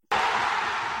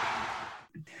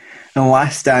 And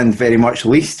last and very much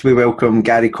least, we welcome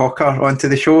Gary Cocker onto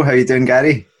the show. How are you doing,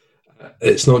 Gary?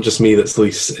 It's not just me that's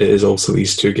least, it is also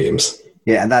these two games.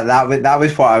 Yeah, that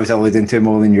was what I was alluding to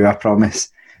more than you, I promise.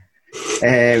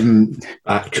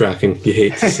 Backtracking, you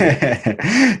hate to see.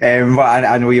 But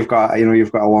I know you've got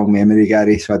a long memory,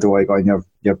 Gary, so I don't want to go on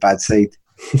your bad side.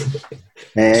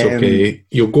 It's okay.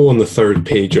 You'll go on the third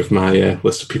page of my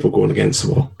list of people going against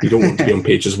the wall. You don't want to be on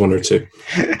pages 1 or 2.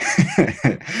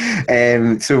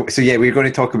 So yeah, we're going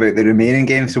to talk about the remaining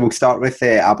games. So we'll start with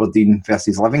Aberdeen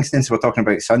versus Livingston. So we're talking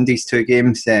about Sunday's 2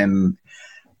 games.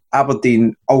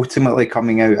 Aberdeen ultimately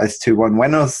coming out as 2-1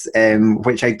 winners,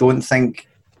 which I don't think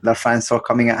their fans saw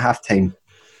coming at halftime.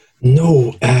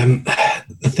 No,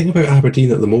 the thing about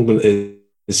Aberdeen at the moment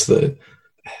is that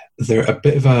they're a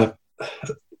bit of a...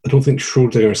 I don't think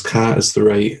Schrodinger's cat is the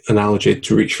right analogy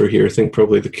to reach for here. I think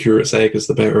probably the curate's egg is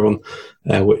the better one,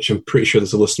 which I'm pretty sure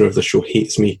there's a listener of the show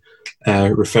hates me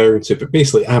referring to. But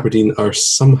basically, Aberdeen are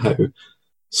somehow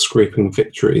scraping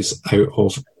victories out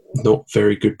of not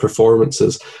very good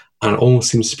performances, and it almost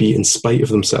seems to be in spite of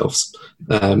themselves.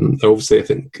 Obviously, I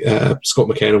think Scott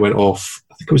McKenna went off,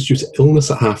 I think it was due to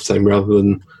illness at halftime rather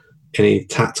than any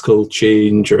tactical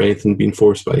change or anything being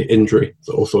forced by injury.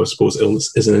 Although I suppose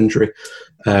illness is an injury.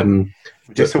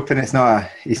 Just hoping it's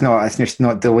just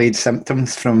not delayed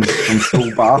symptoms from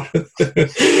full bar.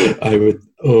 I would.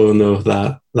 Oh no,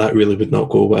 that really would not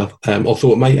go well.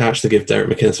 Although it might actually give Derek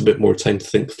McInnes a bit more time to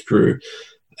think through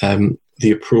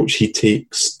the approach he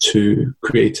takes to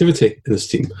creativity in his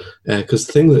team. Because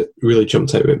the thing that really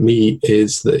jumped out at me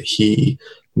is that he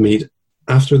made,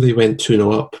 after they went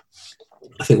 2-0 up,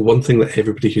 I think one thing that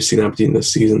everybody who's seen Aberdeen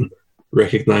this season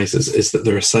recognises is that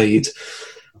they're a side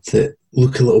that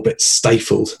look a little bit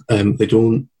stifled. They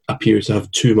don't appear to have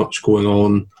too much going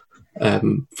on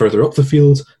further up the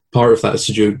field. Part of that is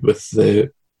to do with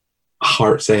the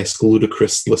Hearts-esque,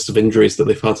 ludicrous list of injuries that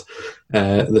they've had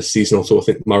this season. Also, I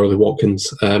think Marley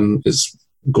Watkins is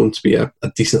going to be a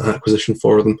decent acquisition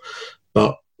for them.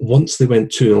 But once they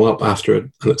went 2-0 up after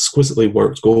an exquisitely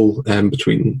worked goal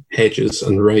between Hedges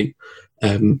and Wright,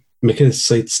 McInnes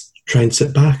decided to try and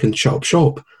sit back and shut up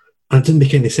shop. And it didn't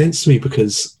make any sense to me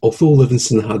because although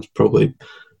Livingston had probably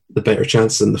the better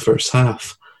chances in the first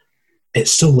half,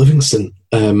 it's still Livingston.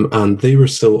 And they were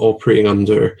still operating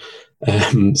under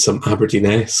some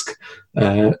Aberdeen-esque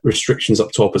restrictions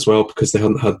up top as well, because they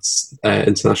hadn't had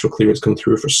international clearance come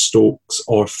through for Stokes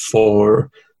or for,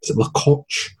 is it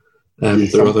Lakoch?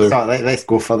 Let's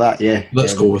go for that, yeah.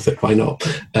 Let's go with it, why not?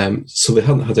 So they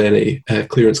hadn't had any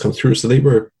clearance come through, so they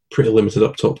were pretty limited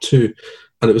up top too.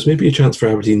 And it was maybe a chance for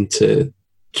Aberdeen to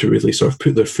really sort of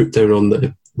put their foot down on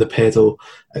the pedal,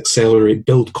 accelerate,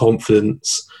 build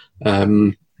confidence,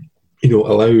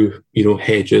 allow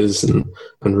Hedges and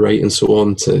Wright and so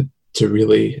on to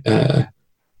really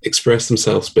express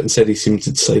themselves. But instead he seemed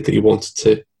to decide that he wanted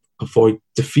to avoid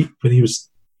defeat when he was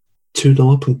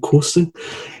 2-0 up and coasting.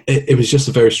 It was just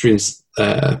a very strange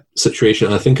situation,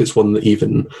 and I think it's one that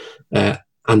even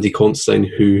Andy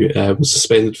Constantine, who was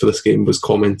suspended for this game, was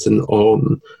commenting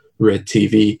on Red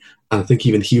TV, and I think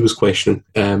even he was questioning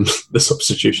the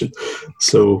substitution.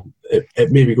 So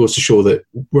it maybe goes to show that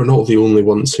we're not the only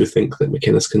ones who think that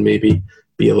McInnes can maybe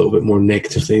be a little bit more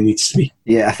negative than he needs to be.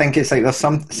 Yeah, I think it's like there's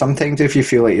sometimes if you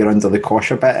feel like you're under the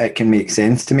cosh a bit, it can make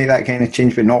sense to make that kind of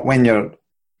change, but not when you're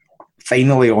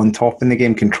finally on top in the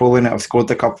game, controlling it. I've scored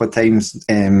a couple of times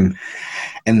and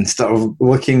sort of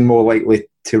looking more likely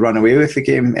to run away with the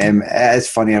game. It is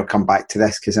funny, I'll come back to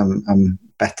this because I'm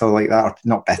bitter like that, or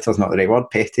not bitter is not the right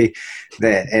word, petty,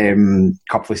 that a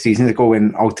couple of seasons ago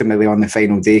when ultimately on the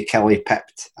final day Kelly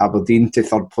pipped Aberdeen to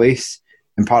third place,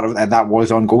 and part of that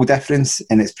was on goal difference,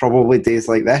 and it's probably days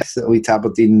like this that lead to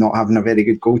Aberdeen not having a very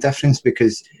good goal difference,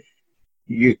 because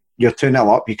you're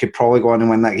 2-0 up, you could probably go on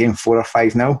and win that game 4 or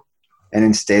 5-0, and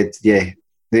instead,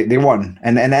 they won.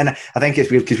 And then I think it's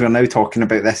weird because we're now talking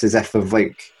about this as if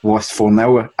they've lost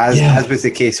 4-0, as was the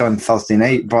case on Thursday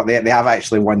night, but they have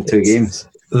actually won 2 games.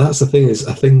 That's the thing is,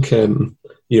 I think,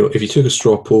 if you took a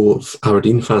straw poll of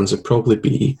Aberdeen fans, it'd probably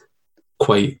be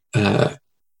quite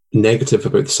negative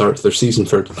about the start of their season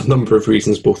for a number of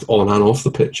reasons, both on and off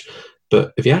the pitch.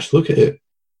 But if you actually look at it,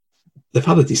 they've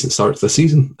had a decent start to the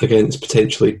season against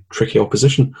potentially tricky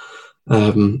opposition.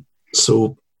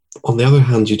 So, on the other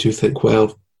hand, you do think,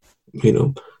 well,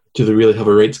 do they really have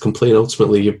a right to complain?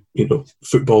 Ultimately, you know,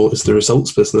 football is the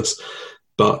results business,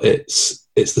 but it's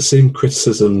the same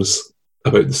criticisms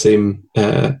about the same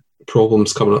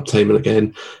problems coming up time and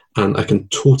again, and I can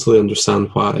totally understand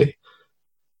why.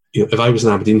 You know, if I was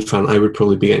an Aberdeen fan, I would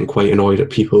probably be getting quite annoyed at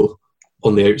people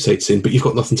on the outside saying, but you've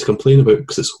got nothing to complain about,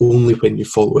 because it's only when you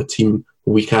follow a team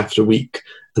week after week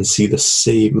and see the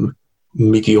same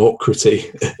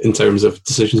mediocrity in terms of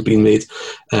decisions being made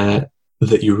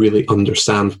that you really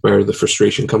understand where the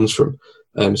frustration comes from.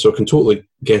 So I can totally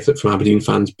get it from Aberdeen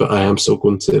fans, but I am still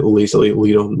going to lazily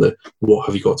lean on the what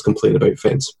have you got to complain about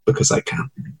fence, because I can.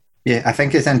 Yeah, I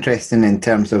think it's interesting in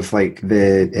terms of like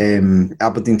the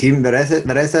Aberdeen team. There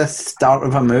is a start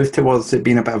of a move towards it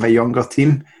being a bit of a younger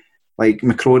team. Like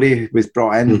McCrory was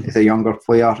brought in as a younger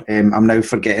player. I'm now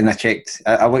forgetting.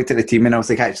 I looked at the team and I was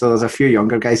like, actually, there's a few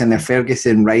younger guys in there.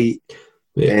 Ferguson, Wright.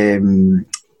 Yeah.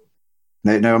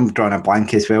 Now I'm drawing a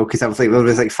blank as well, because I was like, there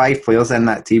was like 5 players in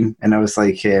that team, and I was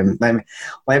like, let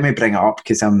me bring it up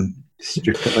because I'm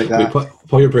stupid like that.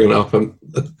 While you're bringing it up,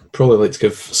 I'd probably like to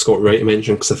give Scott Wright a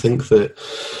mention, because I think that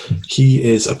he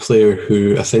is a player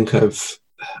who I don't think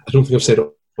I've said it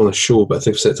on a show, but I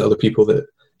think I've said to other people that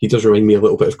he does remind me a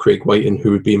little bit of Craig Whiting, who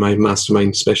would be my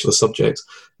mastermind specialist subject.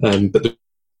 But the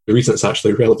reason it's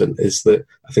actually relevant is that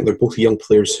I think they're both young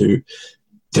players who,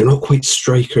 they're not quite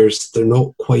strikers, they're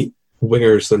not quite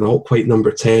wingers, they're not quite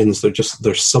number 10s,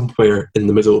 they're somewhere in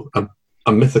the middle,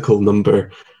 a mythical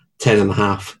number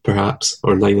 10.5 perhaps,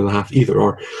 or 9.5, either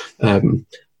or.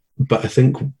 But I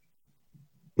think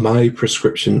my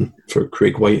prescription for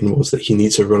Craig Whiting was that he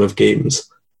needs a run of games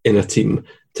in a team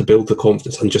to build the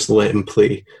confidence and just let him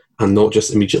play, and not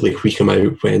just immediately weak him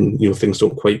out when, you know, things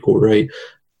don't quite go right.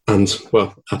 And,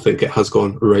 well, I think it has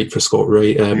gone right for Scott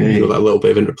Wright. You know, that little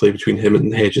bit of interplay between him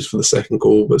and Hedges for the second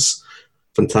goal was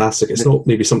fantastic. It's not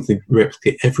maybe something to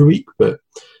replicate every week, but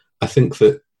I think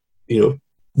that, you know,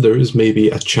 there is maybe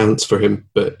a chance for him,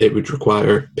 but it would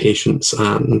require patience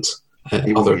and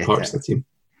other parts of the team.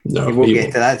 No, he won't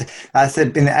get to that.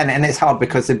 And it's hard,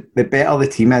 because the better the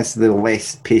team is, the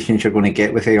less patience you're going to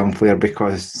get with a young player,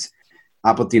 because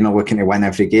Aberdeen are looking to win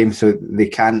every game, so they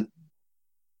can't.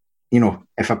 You know,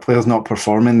 if a player's not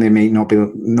performing, they may not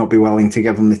be willing to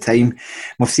give them the time.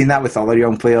 We've seen that with other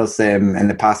young players in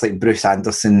the past, like Bruce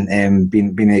Anderson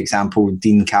being an example,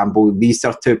 Dean Campbell. These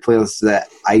are 2 players that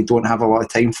I don't have a lot of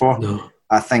time for. No.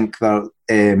 I think they're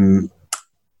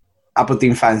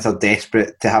Aberdeen fans are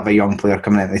desperate to have a young player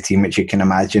coming into the team, which you can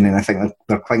imagine, and I think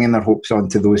they're clinging their hopes on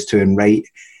to those 2 and Wright.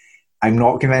 I'm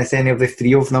not convinced any of the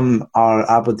 3 of them are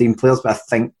Aberdeen players, but I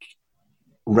think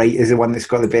Wright is the one that's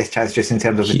got the best chance, just in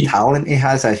terms of the talent he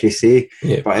has, as you say.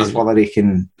 Yeah, but it's whether he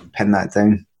can pin that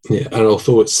down. Yeah, and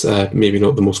although it's maybe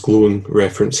not the most glowing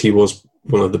reference, he was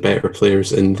one of the better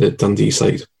players in the Dundee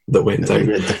side that went down.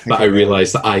 But I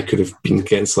realised that I could have been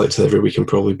getting selected every week and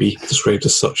probably be described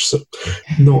as such. So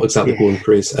not exactly glowing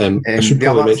praise.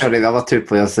 The other 2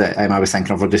 players that I was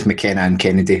thinking of were just McKenna and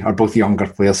Kennedy, are both younger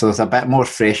players. So there's a bit more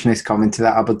freshness coming to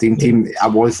that Aberdeen team. I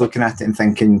was looking at it and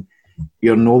thinking,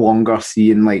 you're no longer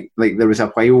seeing like there was a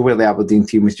while where the Aberdeen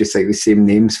team was just like the same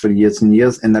names for years and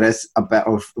years, and there is a bit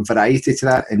of variety to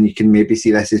that, and you can maybe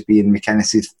see this as being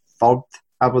McInnes's 3rd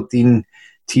Aberdeen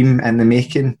team in the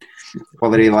making.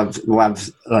 Whether he lives,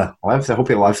 I hope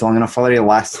he lives long enough, whether he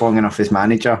lasts long enough as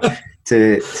manager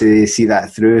to see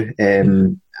that through.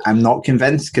 I'm not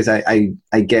convinced, because I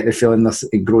get the feeling there's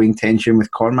a growing tension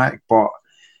with Cormac, but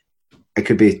I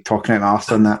could be talking out my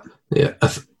arse on that. Yeah,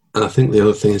 and I think the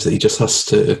other thing is that he just has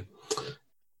to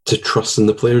trust in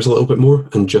the players a little bit more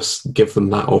and just give them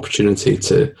that opportunity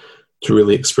to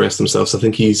really express themselves. I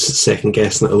think he's second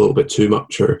guessing it a little bit too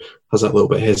much, or has that little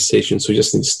bit of hesitation, so he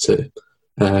just needs to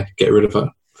get rid of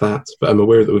that. But I'm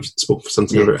aware that we've spoken for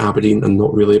something about Aberdeen and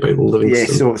not really about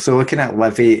Livingston. Yeah, so looking at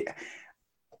Livy,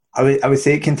 I would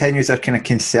say it continues a kind of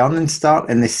concerning start,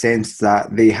 in the sense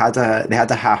that they had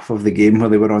a half of the game where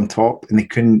they were on top and they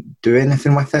couldn't do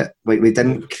anything with it. Like, they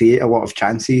didn't create a lot of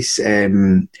chances. They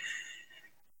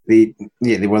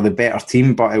were the better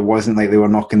team, but it wasn't like they were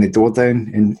knocking the door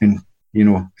down and you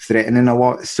know, threatening a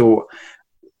lot. So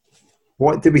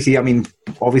what did we see? I mean,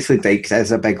 obviously Dykes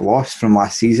is a big loss from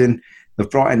last season. They've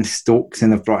brought in Stokes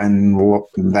and they've brought in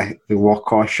the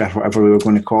Wakosh, or whatever we were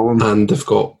going to call him. And they've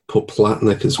got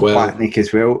Poplatnik as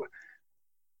well.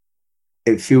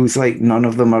 It feels like none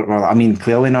of them are, well, I mean,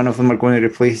 clearly none of them are going to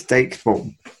replace Dykes, but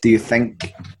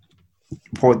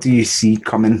what do you see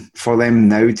coming for them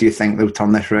now? Do you think they'll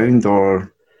turn this round,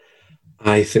 or...?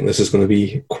 I think this is going to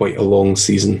be quite a long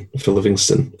season for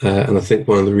Livingston. And I think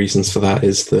one of the reasons for that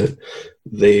is that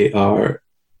they are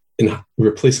in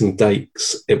replacing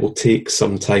Dykes, it will take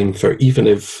some time for, even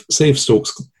if, say if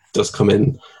Stokes does come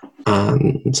in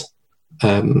and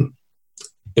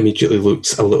immediately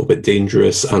looks a little bit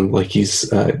dangerous and like he's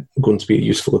going to be a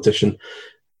useful addition,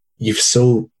 you're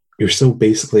still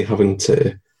basically having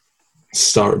to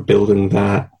start building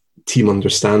that team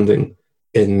understanding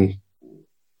in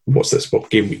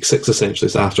game week 6 essentially,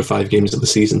 is after 5 games of the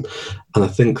season. And I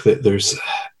think that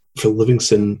for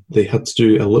Livingston, they had to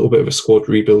do a little bit of a squad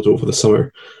rebuild over the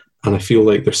summer, and I feel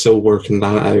like they're still working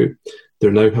that out.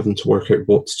 They're now having to work out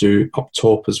what to do up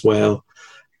top as well,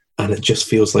 and it just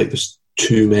feels like there's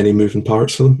too many moving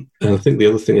parts for them. And I think the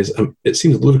other thing is, it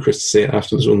seems ludicrous to say it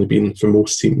after there's only been, for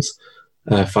most teams,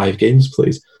 5 games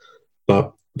played,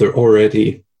 but they're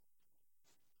already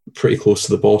pretty close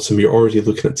to the bottom. You're already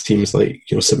looking at teams like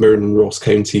St Mirren and Ross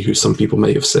County, who some people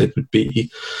might have said would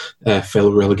be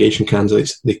fellow relegation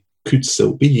candidates. They could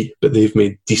still be, but they've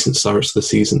made decent starts to the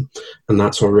season, and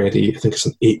that's already, I think it's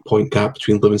an 8-point gap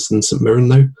between Livingston and St Mirren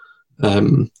now,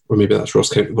 or maybe that's Ross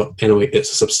County. But anyway,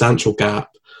 it's a substantial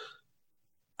gap,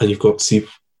 and you've got to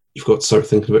start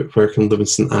thinking about where can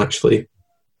Livingston actually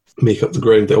make up the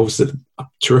ground. They obviously did a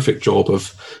terrific job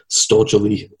of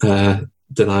stodgily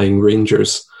denying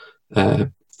Rangers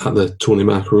at the Tony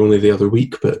Macaroni the other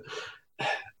week, but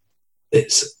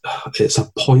it's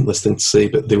a pointless thing to say,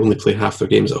 but they only play half their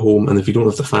games at home, and if you don't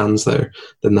have the fans there,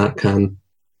 then that can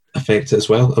affect it as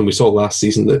well. And we saw last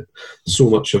season that so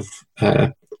much of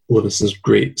Livingston's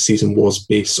great season was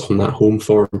based on that home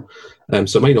form.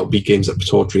 So it might not be games at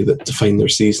Pittodrie that define their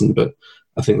season, but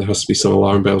I think there has to be some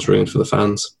alarm bells ringing for the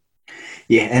fans.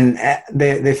 Yeah, and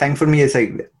the thing for me is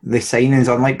like the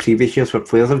signings, unlike previous years where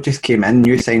players have just came in,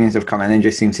 new signings have come in and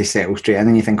just seem to settle straight in,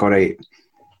 and you think, all right,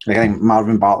 like I think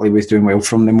Marvin Bartley was doing well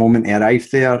from the moment he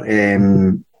arrived there.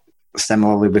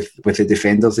 Similarly with the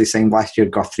defenders they signed last year,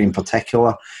 Guthrie in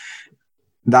particular.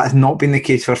 That has not been the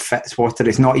case for Fitzwater.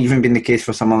 It's not even been the case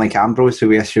for someone like Ambrose, who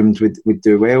we assumed would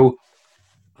do well.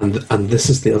 And this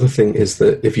is the other thing, is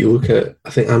that if you look at, I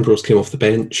think Ambrose came off the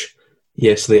bench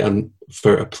yesterday, and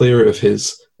for a player of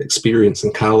his experience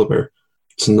and calibre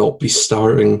to not be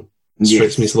starting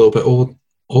strikes me as a little bit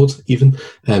odd even.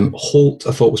 Holt,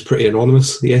 I thought, was pretty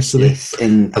anonymous yesterday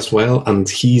as well, and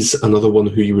he's another one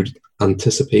who you would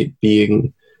anticipate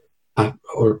being,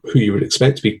 or who you would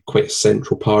expect to be quite a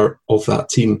central part of that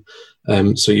team.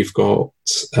 So you've got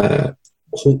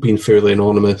Holt being fairly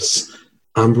anonymous,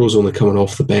 Ambrose only coming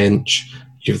off the bench.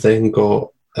 You've then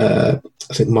got, I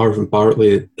think, Marvin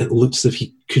Bartley. It looks as if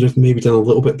he could have maybe done a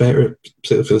little bit better,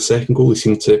 particularly for the second goal. He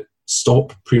seemed to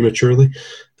stop prematurely.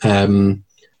 And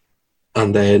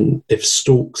then if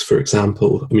Stokes, for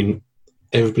example, I mean,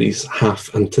 everybody's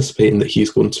half anticipating that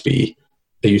he's going to be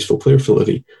a useful player for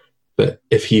Livy, but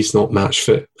if he's not match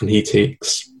fit and he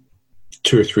takes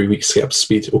 2 or 3 weeks to get up to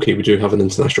speed, okay, we do have an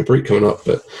international break coming up,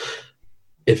 but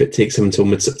if it takes him until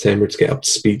mid-September to get up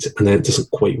to speed and then it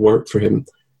doesn't quite work for him,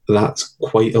 that's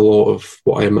quite a lot of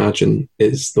what I imagine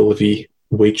is the Livy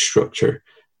wage structure,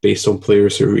 based on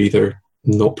players who are either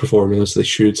not performing as they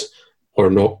should or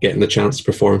not getting the chance to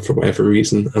perform for whatever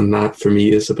reason, and that for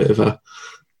me is a bit of a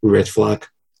red flag.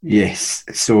 Yes,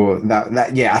 so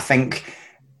that yeah, I think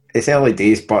it's early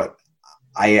days, but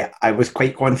I was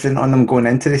quite confident on them going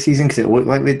into the season because it looked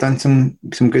like they'd done some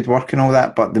good work and all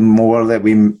that. But the more that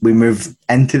we move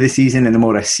into the season and the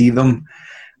more I see them,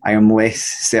 I am less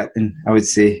certain, I would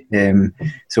say.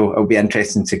 So it'll be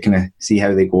interesting to kind of see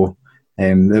how they go.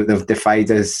 They've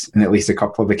defied us on at least a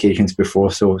couple of occasions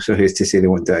before, so who's to say they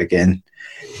won't do it again?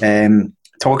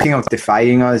 Talking of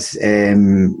defying us,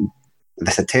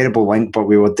 that's a terrible link, but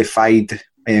we were defied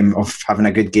of having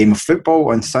a good game of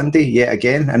football on Sunday yet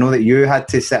again. I know that you had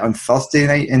to sit on Thursday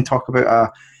night and talk about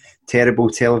a terrible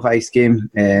televised game.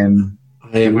 We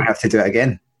have to do it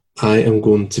again. I am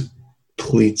going to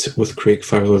plead with Craig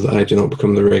Fowler that I do not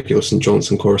become the regular St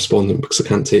Johnstone correspondent, because I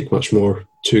can't take much more.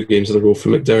 2 games in a row for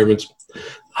McDermott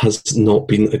has not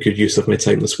been a good use of my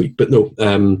time this week. But no,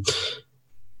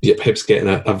 Hibs getting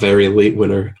a very late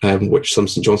winner, which some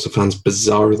St Johnstone fans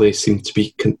bizarrely seem to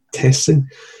be contesting.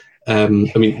 I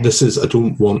mean, this is, I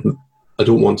don't want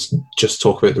to just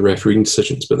talk about the refereeing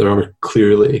decisions, but there are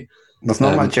clearly... There's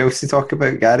not much else to talk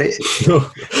about, Gary. No,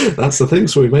 that's the thing,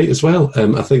 so we might as well.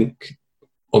 I think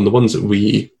on the ones that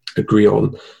we agree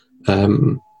on,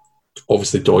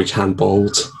 obviously Deutsch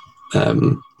handballed.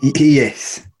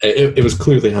 Yes. It was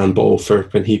clearly handball for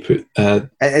when he put...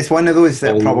 it's one of those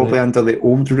that probably under the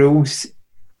old rules,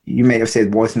 you might have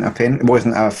said wasn't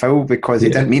a foul because he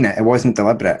didn't mean it. It wasn't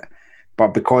deliberate.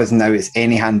 But because now it's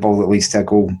any handball that leads to a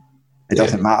goal, it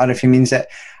doesn't matter if he means it.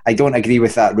 I don't agree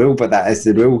with that rule, but that is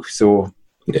the rule, so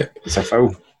it's a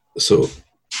foul. So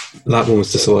that one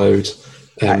was disallowed.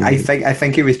 I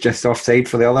think it was just offside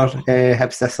for the other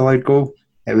Hibs disallowed goal.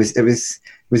 It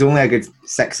was only a good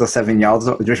 6 or 7 yards,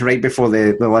 just right before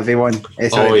the Levy one.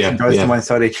 Johnston one.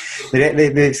 Sorry,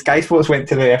 the Sky Sports went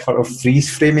to the effort of freeze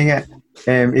framing it.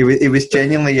 It was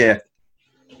genuinely a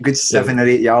good 7 or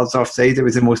 8 yards offside. It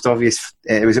was the most obvious.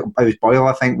 It was Boyle,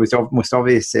 I think, was the most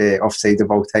obvious offside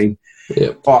of all time.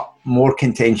 Yep. But more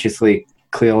contentiously,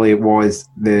 clearly, it was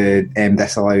the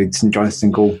disallowed St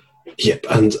Johnstone goal. Yep,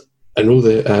 and I know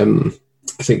that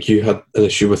I think you had an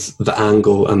issue with the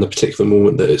angle and the particular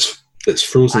moment that it's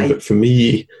frozen. But for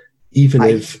me,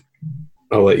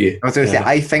 I'll let you. I was going to say,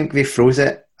 I think they froze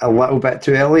it a little bit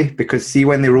too early, because see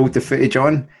when they rolled the footage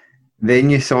on, then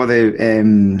you saw the.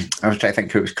 I was trying to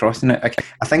think who was crossing it.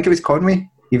 I think it was Conway,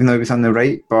 even though it was on the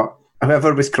right. But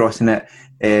whoever was crossing it,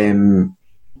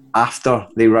 after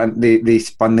they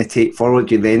spun the tape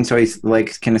forward, you then saw his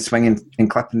legs kind of swinging and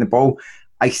clipping the ball.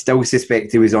 I still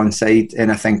suspect he was onside,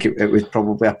 and I think it was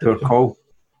probably a poor call.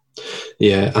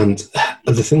 Yeah, and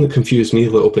the thing that confused me a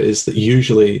little bit is that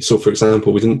usually, so for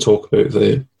example, we didn't talk about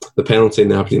the penalty in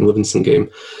the Aberdeen-Livingston game,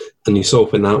 and you saw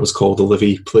when that was called, the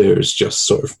Livy players just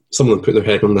sort of, some of them put their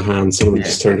head on their hands, some of them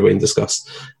just turned away in disgust,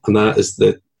 and that is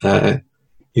the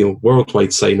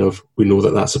worldwide sign of, we know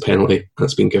that that's a penalty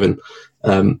that's been given.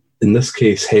 In this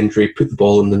case, Hendry put the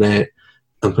ball in the net,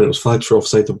 and when it was flagged for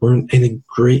offside, there weren't any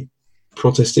great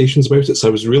protestations about it, so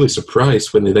I was really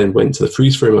surprised when they then went to the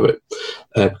freeze frame of it,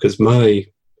 because my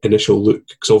initial look,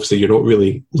 because obviously you're not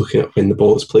really looking at when the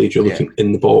ball is played, you're looking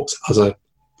in the box as a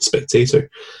spectator,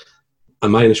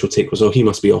 and my initial take was, he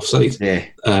must be offside.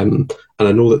 And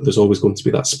I know that there's always going to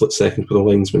be that split second where the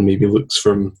linesman maybe looks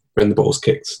from when the ball's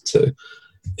kicked to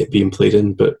it being played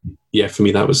in, but yeah, for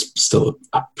me that was still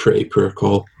a pretty poor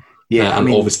call.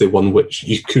 Obviously one which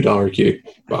you could argue,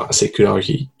 well, I say could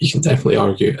argue, you can definitely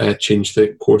argue, changed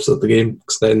the course of the game,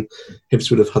 because then Hibs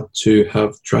would have had to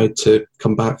have tried to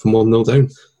come back from 1-0 down.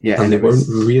 Yeah, and they weren't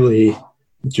really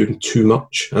doing too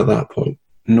much at that point.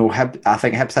 No, I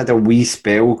think Hibs had a wee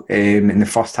spell in the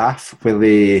first half where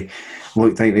they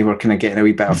looked like they were kind of getting a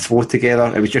wee bit of flow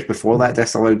together. It was just before that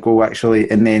disallowed goal, actually,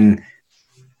 and then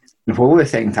the whole of the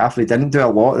second half they didn't do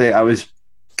a lot.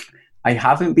 I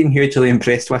haven't been hugely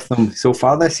impressed with them so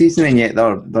far this season, and yet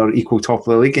they're equal top of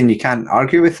the league, and you can't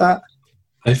argue with that.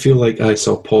 I feel like I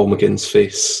saw Paul McGinn's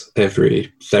face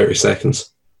every 30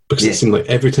 seconds, because it seemed like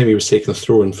every time he was taking a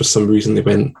throw in, for some reason they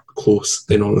went close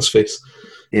in on his face.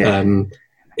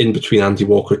 In between Andy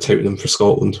Walker touting him for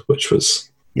Scotland, which was...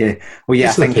 I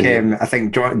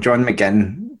think John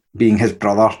McGinn, being his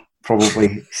brother,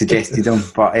 probably suggested him,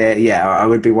 but I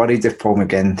would be worried if Paul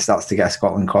McGinn starts to get a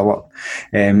Scotland call up.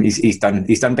 He's done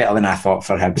better than I thought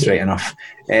for Hibs, right enough.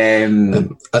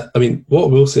 I mean, what I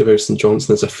will say about St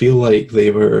Johnstone is I feel like they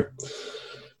were,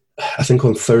 I think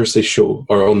on Thursday's show,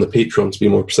 or on the Patreon to be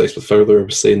more precise, with Fowler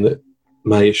was saying that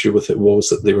my issue with it was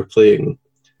that they were playing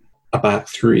a back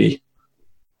three,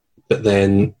 but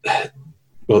then, they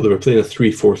were playing a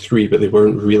 3-4-3, but they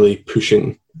weren't really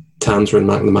pushing Tanser and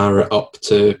McNamara up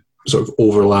to sort of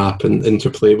overlap and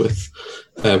interplay with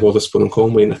Watherspoon and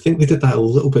Conway, and I think they did that a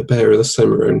little bit better this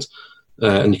time around,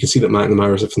 and you can see that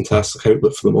McNamara is a fantastic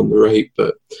outlet for them on the right,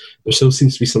 but there still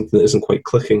seems to be something that isn't quite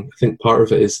clicking. I think part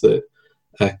of it is that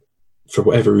for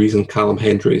whatever reason Callum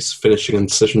Hendry's finishing and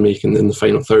decision making in the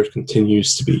final third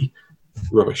continues to be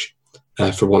rubbish,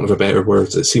 for want of a better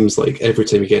word. It seems like every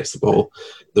time he gets the ball,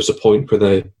 there's a point where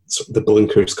the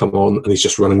blinkers come on and he's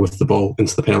just running with the ball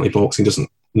into the penalty box. He doesn't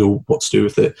know what to do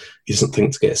with it. He doesn't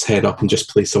think to get his head up and just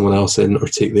play someone else in or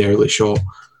take the early shot.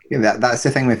 Yeah, that's the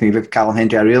thing with me with Callum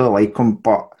Hendry. I really like him,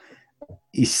 but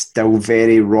he's still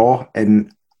very raw, and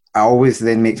it always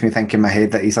then makes me think in my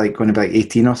head that he's like going to be like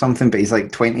 18 or something, but he's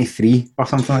like 23 or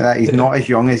something like that. He's not as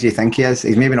young as you think he is.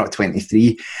 He's maybe not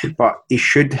 23, but he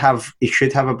should have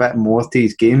a bit more to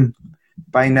his game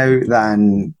by now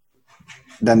than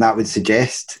that would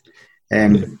suggest.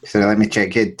 So let me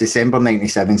check here. December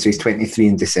 97, so he's 23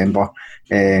 in December.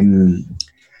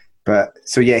 But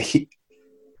so yeah, he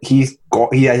is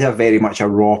a very much a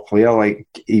raw player, like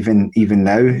even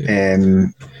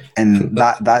now. And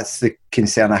that's the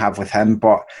concern I have with him.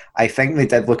 But I think they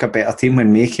did look a better team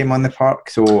when May came on the park,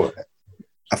 so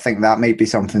I think that might be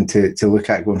something to look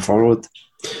at going forward.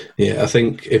 Yeah, I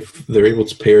think if they're able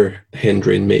to pair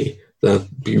Hendry and May, then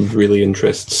I'd be really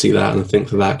interested to see that, and I think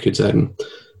that could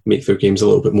make their games a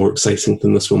little bit more exciting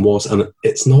than this one was. And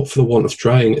it's not for the want of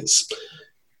trying. It's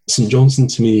St Johnstone,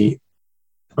 to me,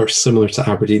 are similar to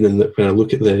Aberdeen in that when I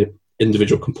look at the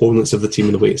individual components of the team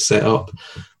and the way it's set up,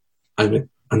 I'm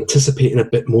anticipating a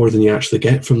bit more than you actually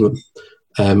get from them.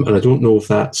 And I don't know if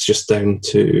that's just down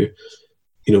to,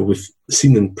 we've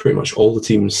seen in pretty much all the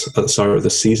teams at the start of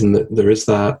this season that there is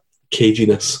that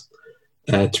caginess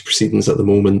to proceedings at the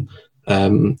moment.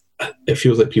 It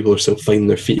feels like people are still finding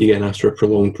their feet again after a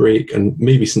prolonged break, and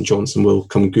maybe St Johnstone will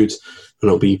come good, and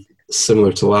it'll be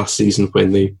similar to last season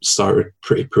when they started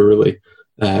pretty poorly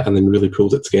and then really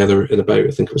pulled it together in about,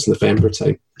 I think it was November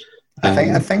time.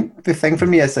 I think the thing for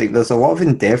me is like there's a lot of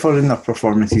endeavour in their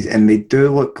performances, and they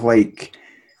do look like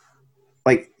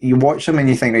you watch them and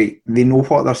you think, right, they know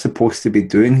what they're supposed to be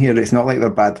doing here. It's not like they're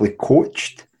badly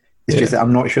coached. It's just that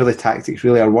I'm not sure the tactics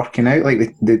really are working out. Like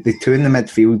the two in the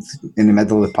midfield, in the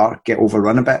middle of the park, get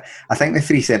overrun a bit. I think the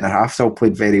three centre halves all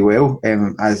played very well,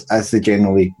 as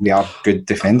they are good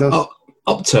defenders.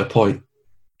 Up to a point.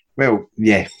 Well,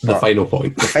 yeah, the final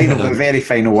point, the very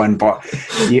final one. But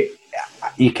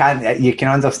you can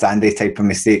understand these type of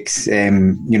mistakes,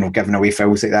 giving away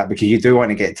fouls like that, because you do want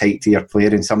to get tight to your player,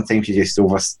 and sometimes you just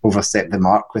overstep the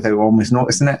mark without almost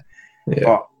noticing it. Yeah.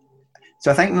 But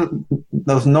so I think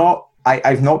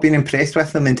I've not been impressed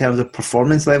with them in terms of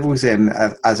performance levels.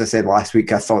 As I said last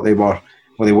week, I thought they were.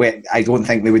 Well, they went. I don't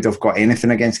think they would have got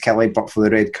anything against Kelly, but for the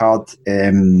red card.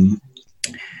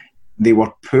 They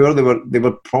were poor. They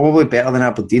were probably better than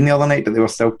Aberdeen the other night, but they were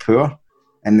still poor.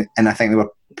 And I think they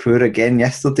were poor again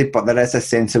yesterday. But there is a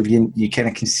sense of you kind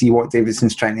of can see what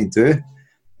Davidson's trying to do.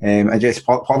 I just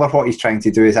whether what he's trying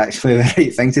to do is actually the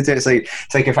right thing to do. It's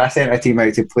like if I sent a team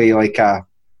out to play like a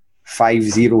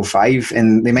 5-0-5,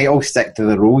 and they might all stick to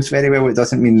the rules very well. It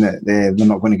doesn't mean that they're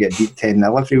not going to get beat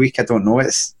 10-0 every week. I don't know.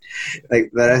 It's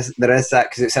like there is that,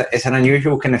 because it's an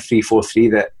unusual kind of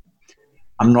 3-4-3 that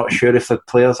I'm not sure if the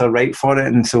players are right for it,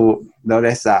 and so there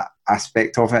is that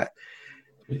aspect of it.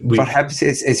 For Hibs,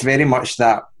 it's very much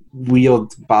that weird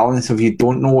balance of you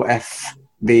don't know if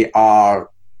they are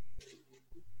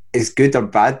as good or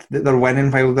bad that they're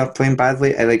winning while they're playing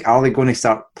badly. Like, are they going to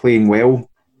start playing well?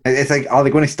 It's like, are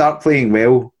they going to start playing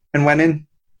well and winning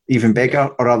even bigger,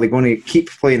 or are they going to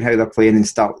keep playing how they're playing and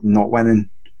start not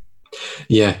winning?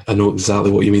 Yeah, I know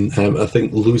exactly what you mean. I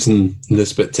think losing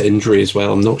Nisbet to injury as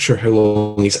well, I'm not sure how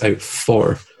long he's out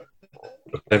for.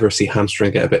 Whenever I see hamstring,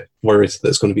 I get a bit worried that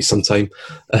it's going to be some time.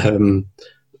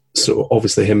 So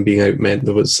obviously him being out meant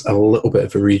there was a little bit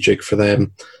of a rejig for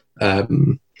them. I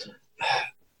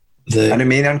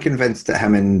remain unconvinced that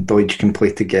him and Deutsch can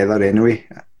play together anyway.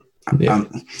 Yeah.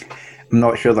 I'm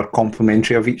not sure they're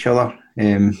complementary of each other,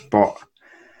 but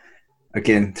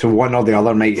again, so one or the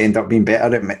other might end up being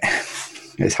better.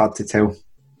 It's hard to tell.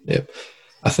 Yeah,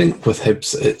 I think with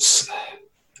Hibs, it's,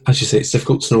 as you say, it's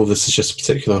difficult to know if this is just a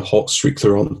particular hot streak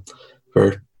they're on,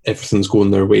 where everything's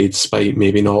going their way despite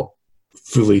maybe not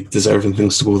fully deserving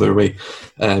things to go their way,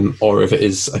 or if it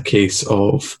is a case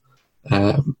of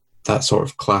that sort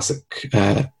of classic,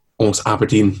 almost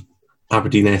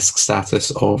Aberdeen-esque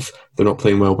status of they're not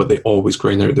playing well, but they always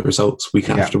grind out the results week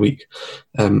after week.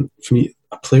 For me,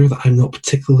 a player that I'm not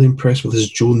particularly impressed with is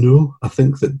Joe Newell. I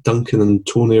think that Duncan and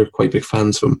Tony are quite big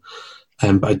fans of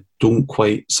him, but I don't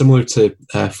quite, similar to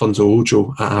Funzo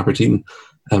Ojo at Aberdeen,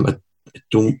 I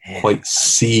don't quite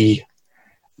see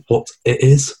what it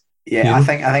is. Yeah, I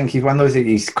think he's one of those that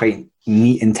he's quite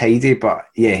neat and tidy, but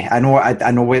yeah, I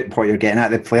know what you're getting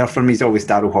at. The player for me is always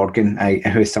Darryl Horgan,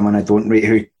 who's someone I don't rate,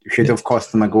 who should have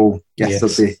cost them a goal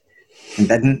yesterday and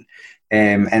didn't.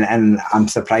 And I'm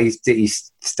surprised that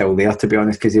he's still there, to be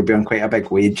honest, because he'll be on quite a big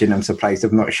wage, and I'm surprised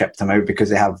they've not shipped him out because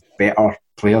they have better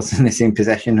players in the same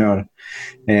position who are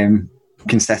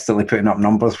consistently putting up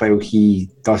numbers while he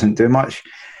doesn't do much.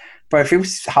 But it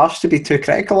feels harsh to be too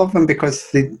critical of them, because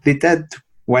they did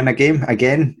win a game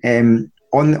again.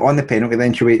 On the penalty,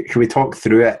 then should we talk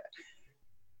through it?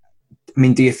 I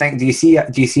mean, do you see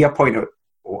a point of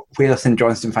where St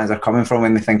Johnstone fans are coming from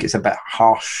when they think it's a bit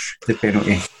harsh, the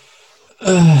penalty?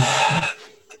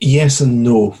 Yes and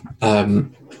no.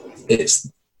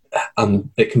 It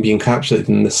can be encapsulated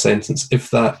in this sentence.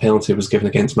 If that penalty was given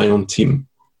against my own team,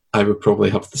 I would probably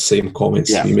have the same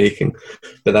comments to be making.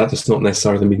 But that does not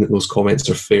necessarily mean that those comments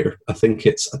are fair. I think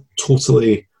it's a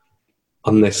totally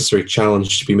unnecessary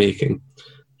challenge to be making.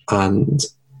 And,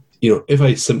 if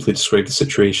I simply describe the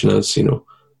situation as,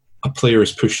 a player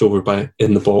is pushed over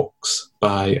in the box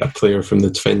by a player from the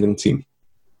defending team.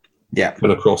 Yeah.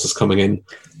 When a cross is coming in,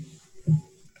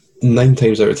 9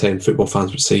 times out of 10, football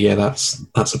fans would say, yeah, that's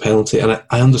a penalty. And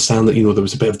I understand that, there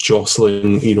was a bit of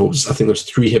jostling. I think there's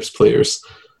 3 Hibs players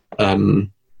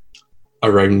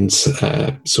around.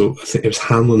 So I think it was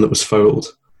Hanlon that was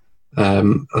fouled. I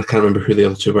can't remember who the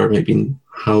other 2 were. It might have been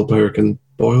Halberg and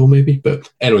Boyle, maybe.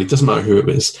 But anyway, it doesn't matter who it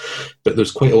was. But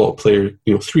there's quite a lot of players,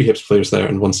 3 Hibs players there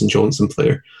and 1 St Johnstone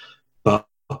player. But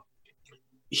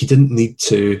he didn't need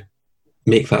to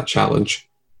make that challenge.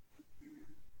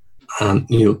 And,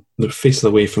 they're facing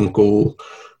away from goal.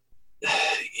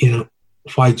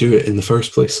 Why do it in the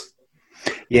first place?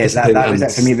 Yeah, that was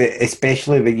it for me.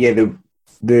 Especially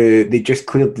they just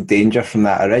cleared the danger from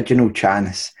that original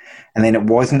chance, and then it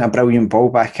wasn't a brilliant ball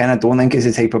back in. I don't think it's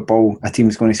the type of ball a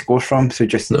team's going to score from. So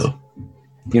just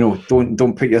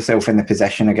don't put yourself in the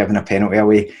position of giving a penalty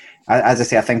away. As I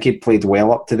say, I think he'd played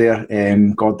well up to there,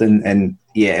 Gordon, and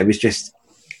yeah, it was just,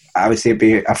 I would say, it'd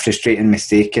be a frustrating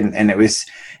mistake, and it was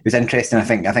interesting. I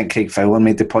think Craig Fowler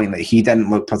made the point that he didn't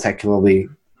look particularly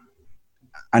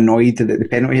annoyed that the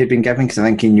penalty had been given, because I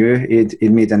think he knew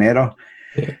he'd made an error.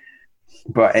 Yeah.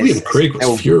 But Liam Craig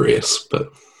was furious,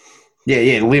 but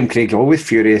Liam Craig always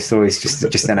furious, so he's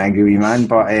just an angry wee man.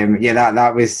 But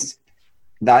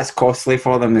that's costly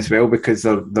for them as well, because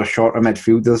they're short of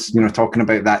midfielders. Talking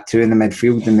about that too in the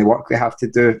midfield and the work they have to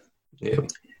do. Yeah.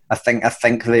 I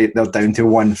think they're down to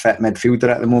one fit midfielder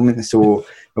at the moment, so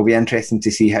it'll be interesting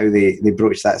to see how they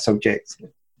broach that subject.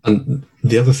 And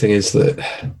the other thing is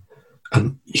that,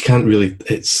 and you can't really,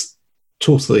 it's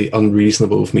totally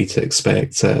unreasonable of me to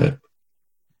expect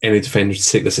any defender to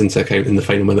take this into account in the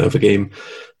final minute of a game.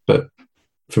 But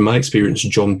from my experience,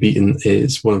 John Beaton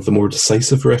is one of the more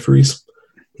decisive referees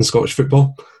in Scottish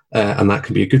football. And that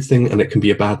can be a good thing and it can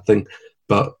be a bad thing.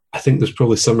 But I think there's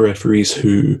probably some referees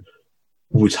who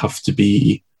would have to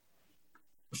be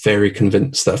very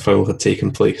convinced that a foul had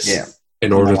taken place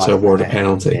in order to award a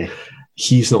penalty. Yeah.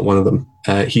 He's not one of them.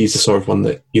 He's the sort of one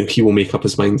that he will make up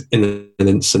his mind in an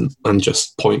instant and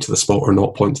just point to the spot or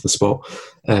not point to the spot.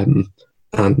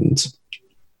 And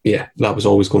yeah, that was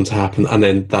always going to happen. And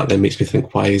then that makes me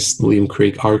think, why is Liam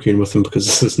Craig arguing with him? Because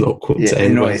this is not going to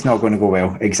end well. It's not going to go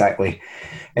well. Exactly.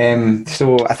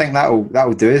 So I think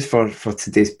that'll do us for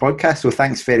today's podcast. So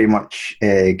thanks very much,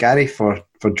 Gary, for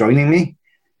joining me.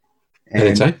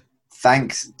 Anytime.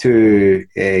 Thanks to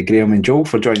Graham and Joel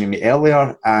for joining me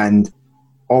earlier, and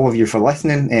all of you for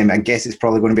listening. I guess it's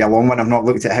probably going to be a long one. I've not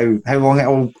looked at how long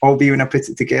it'll all be when I put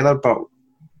it together, but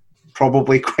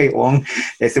probably quite long.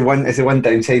 It's the one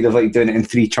downside of doing it in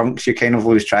 3 chunks. You kind of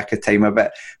lose track of time a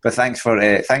bit. But thanks for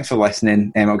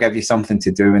listening. I'll give you something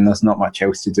to do when there's not much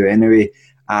else to do anyway.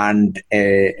 And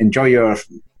enjoy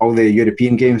all the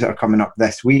European games that are coming up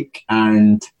this week.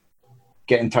 And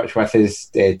get in touch with us,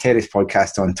 Terrace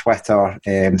Podcast on Twitter.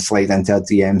 Slide into our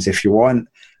DMs if you want.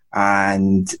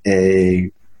 And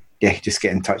just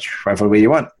get in touch whatever way you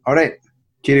want. All right.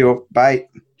 Cheerio. Bye.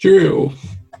 Cheerio.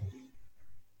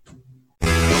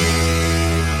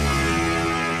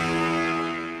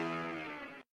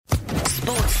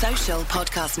 Sports Social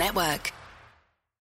Podcast Network.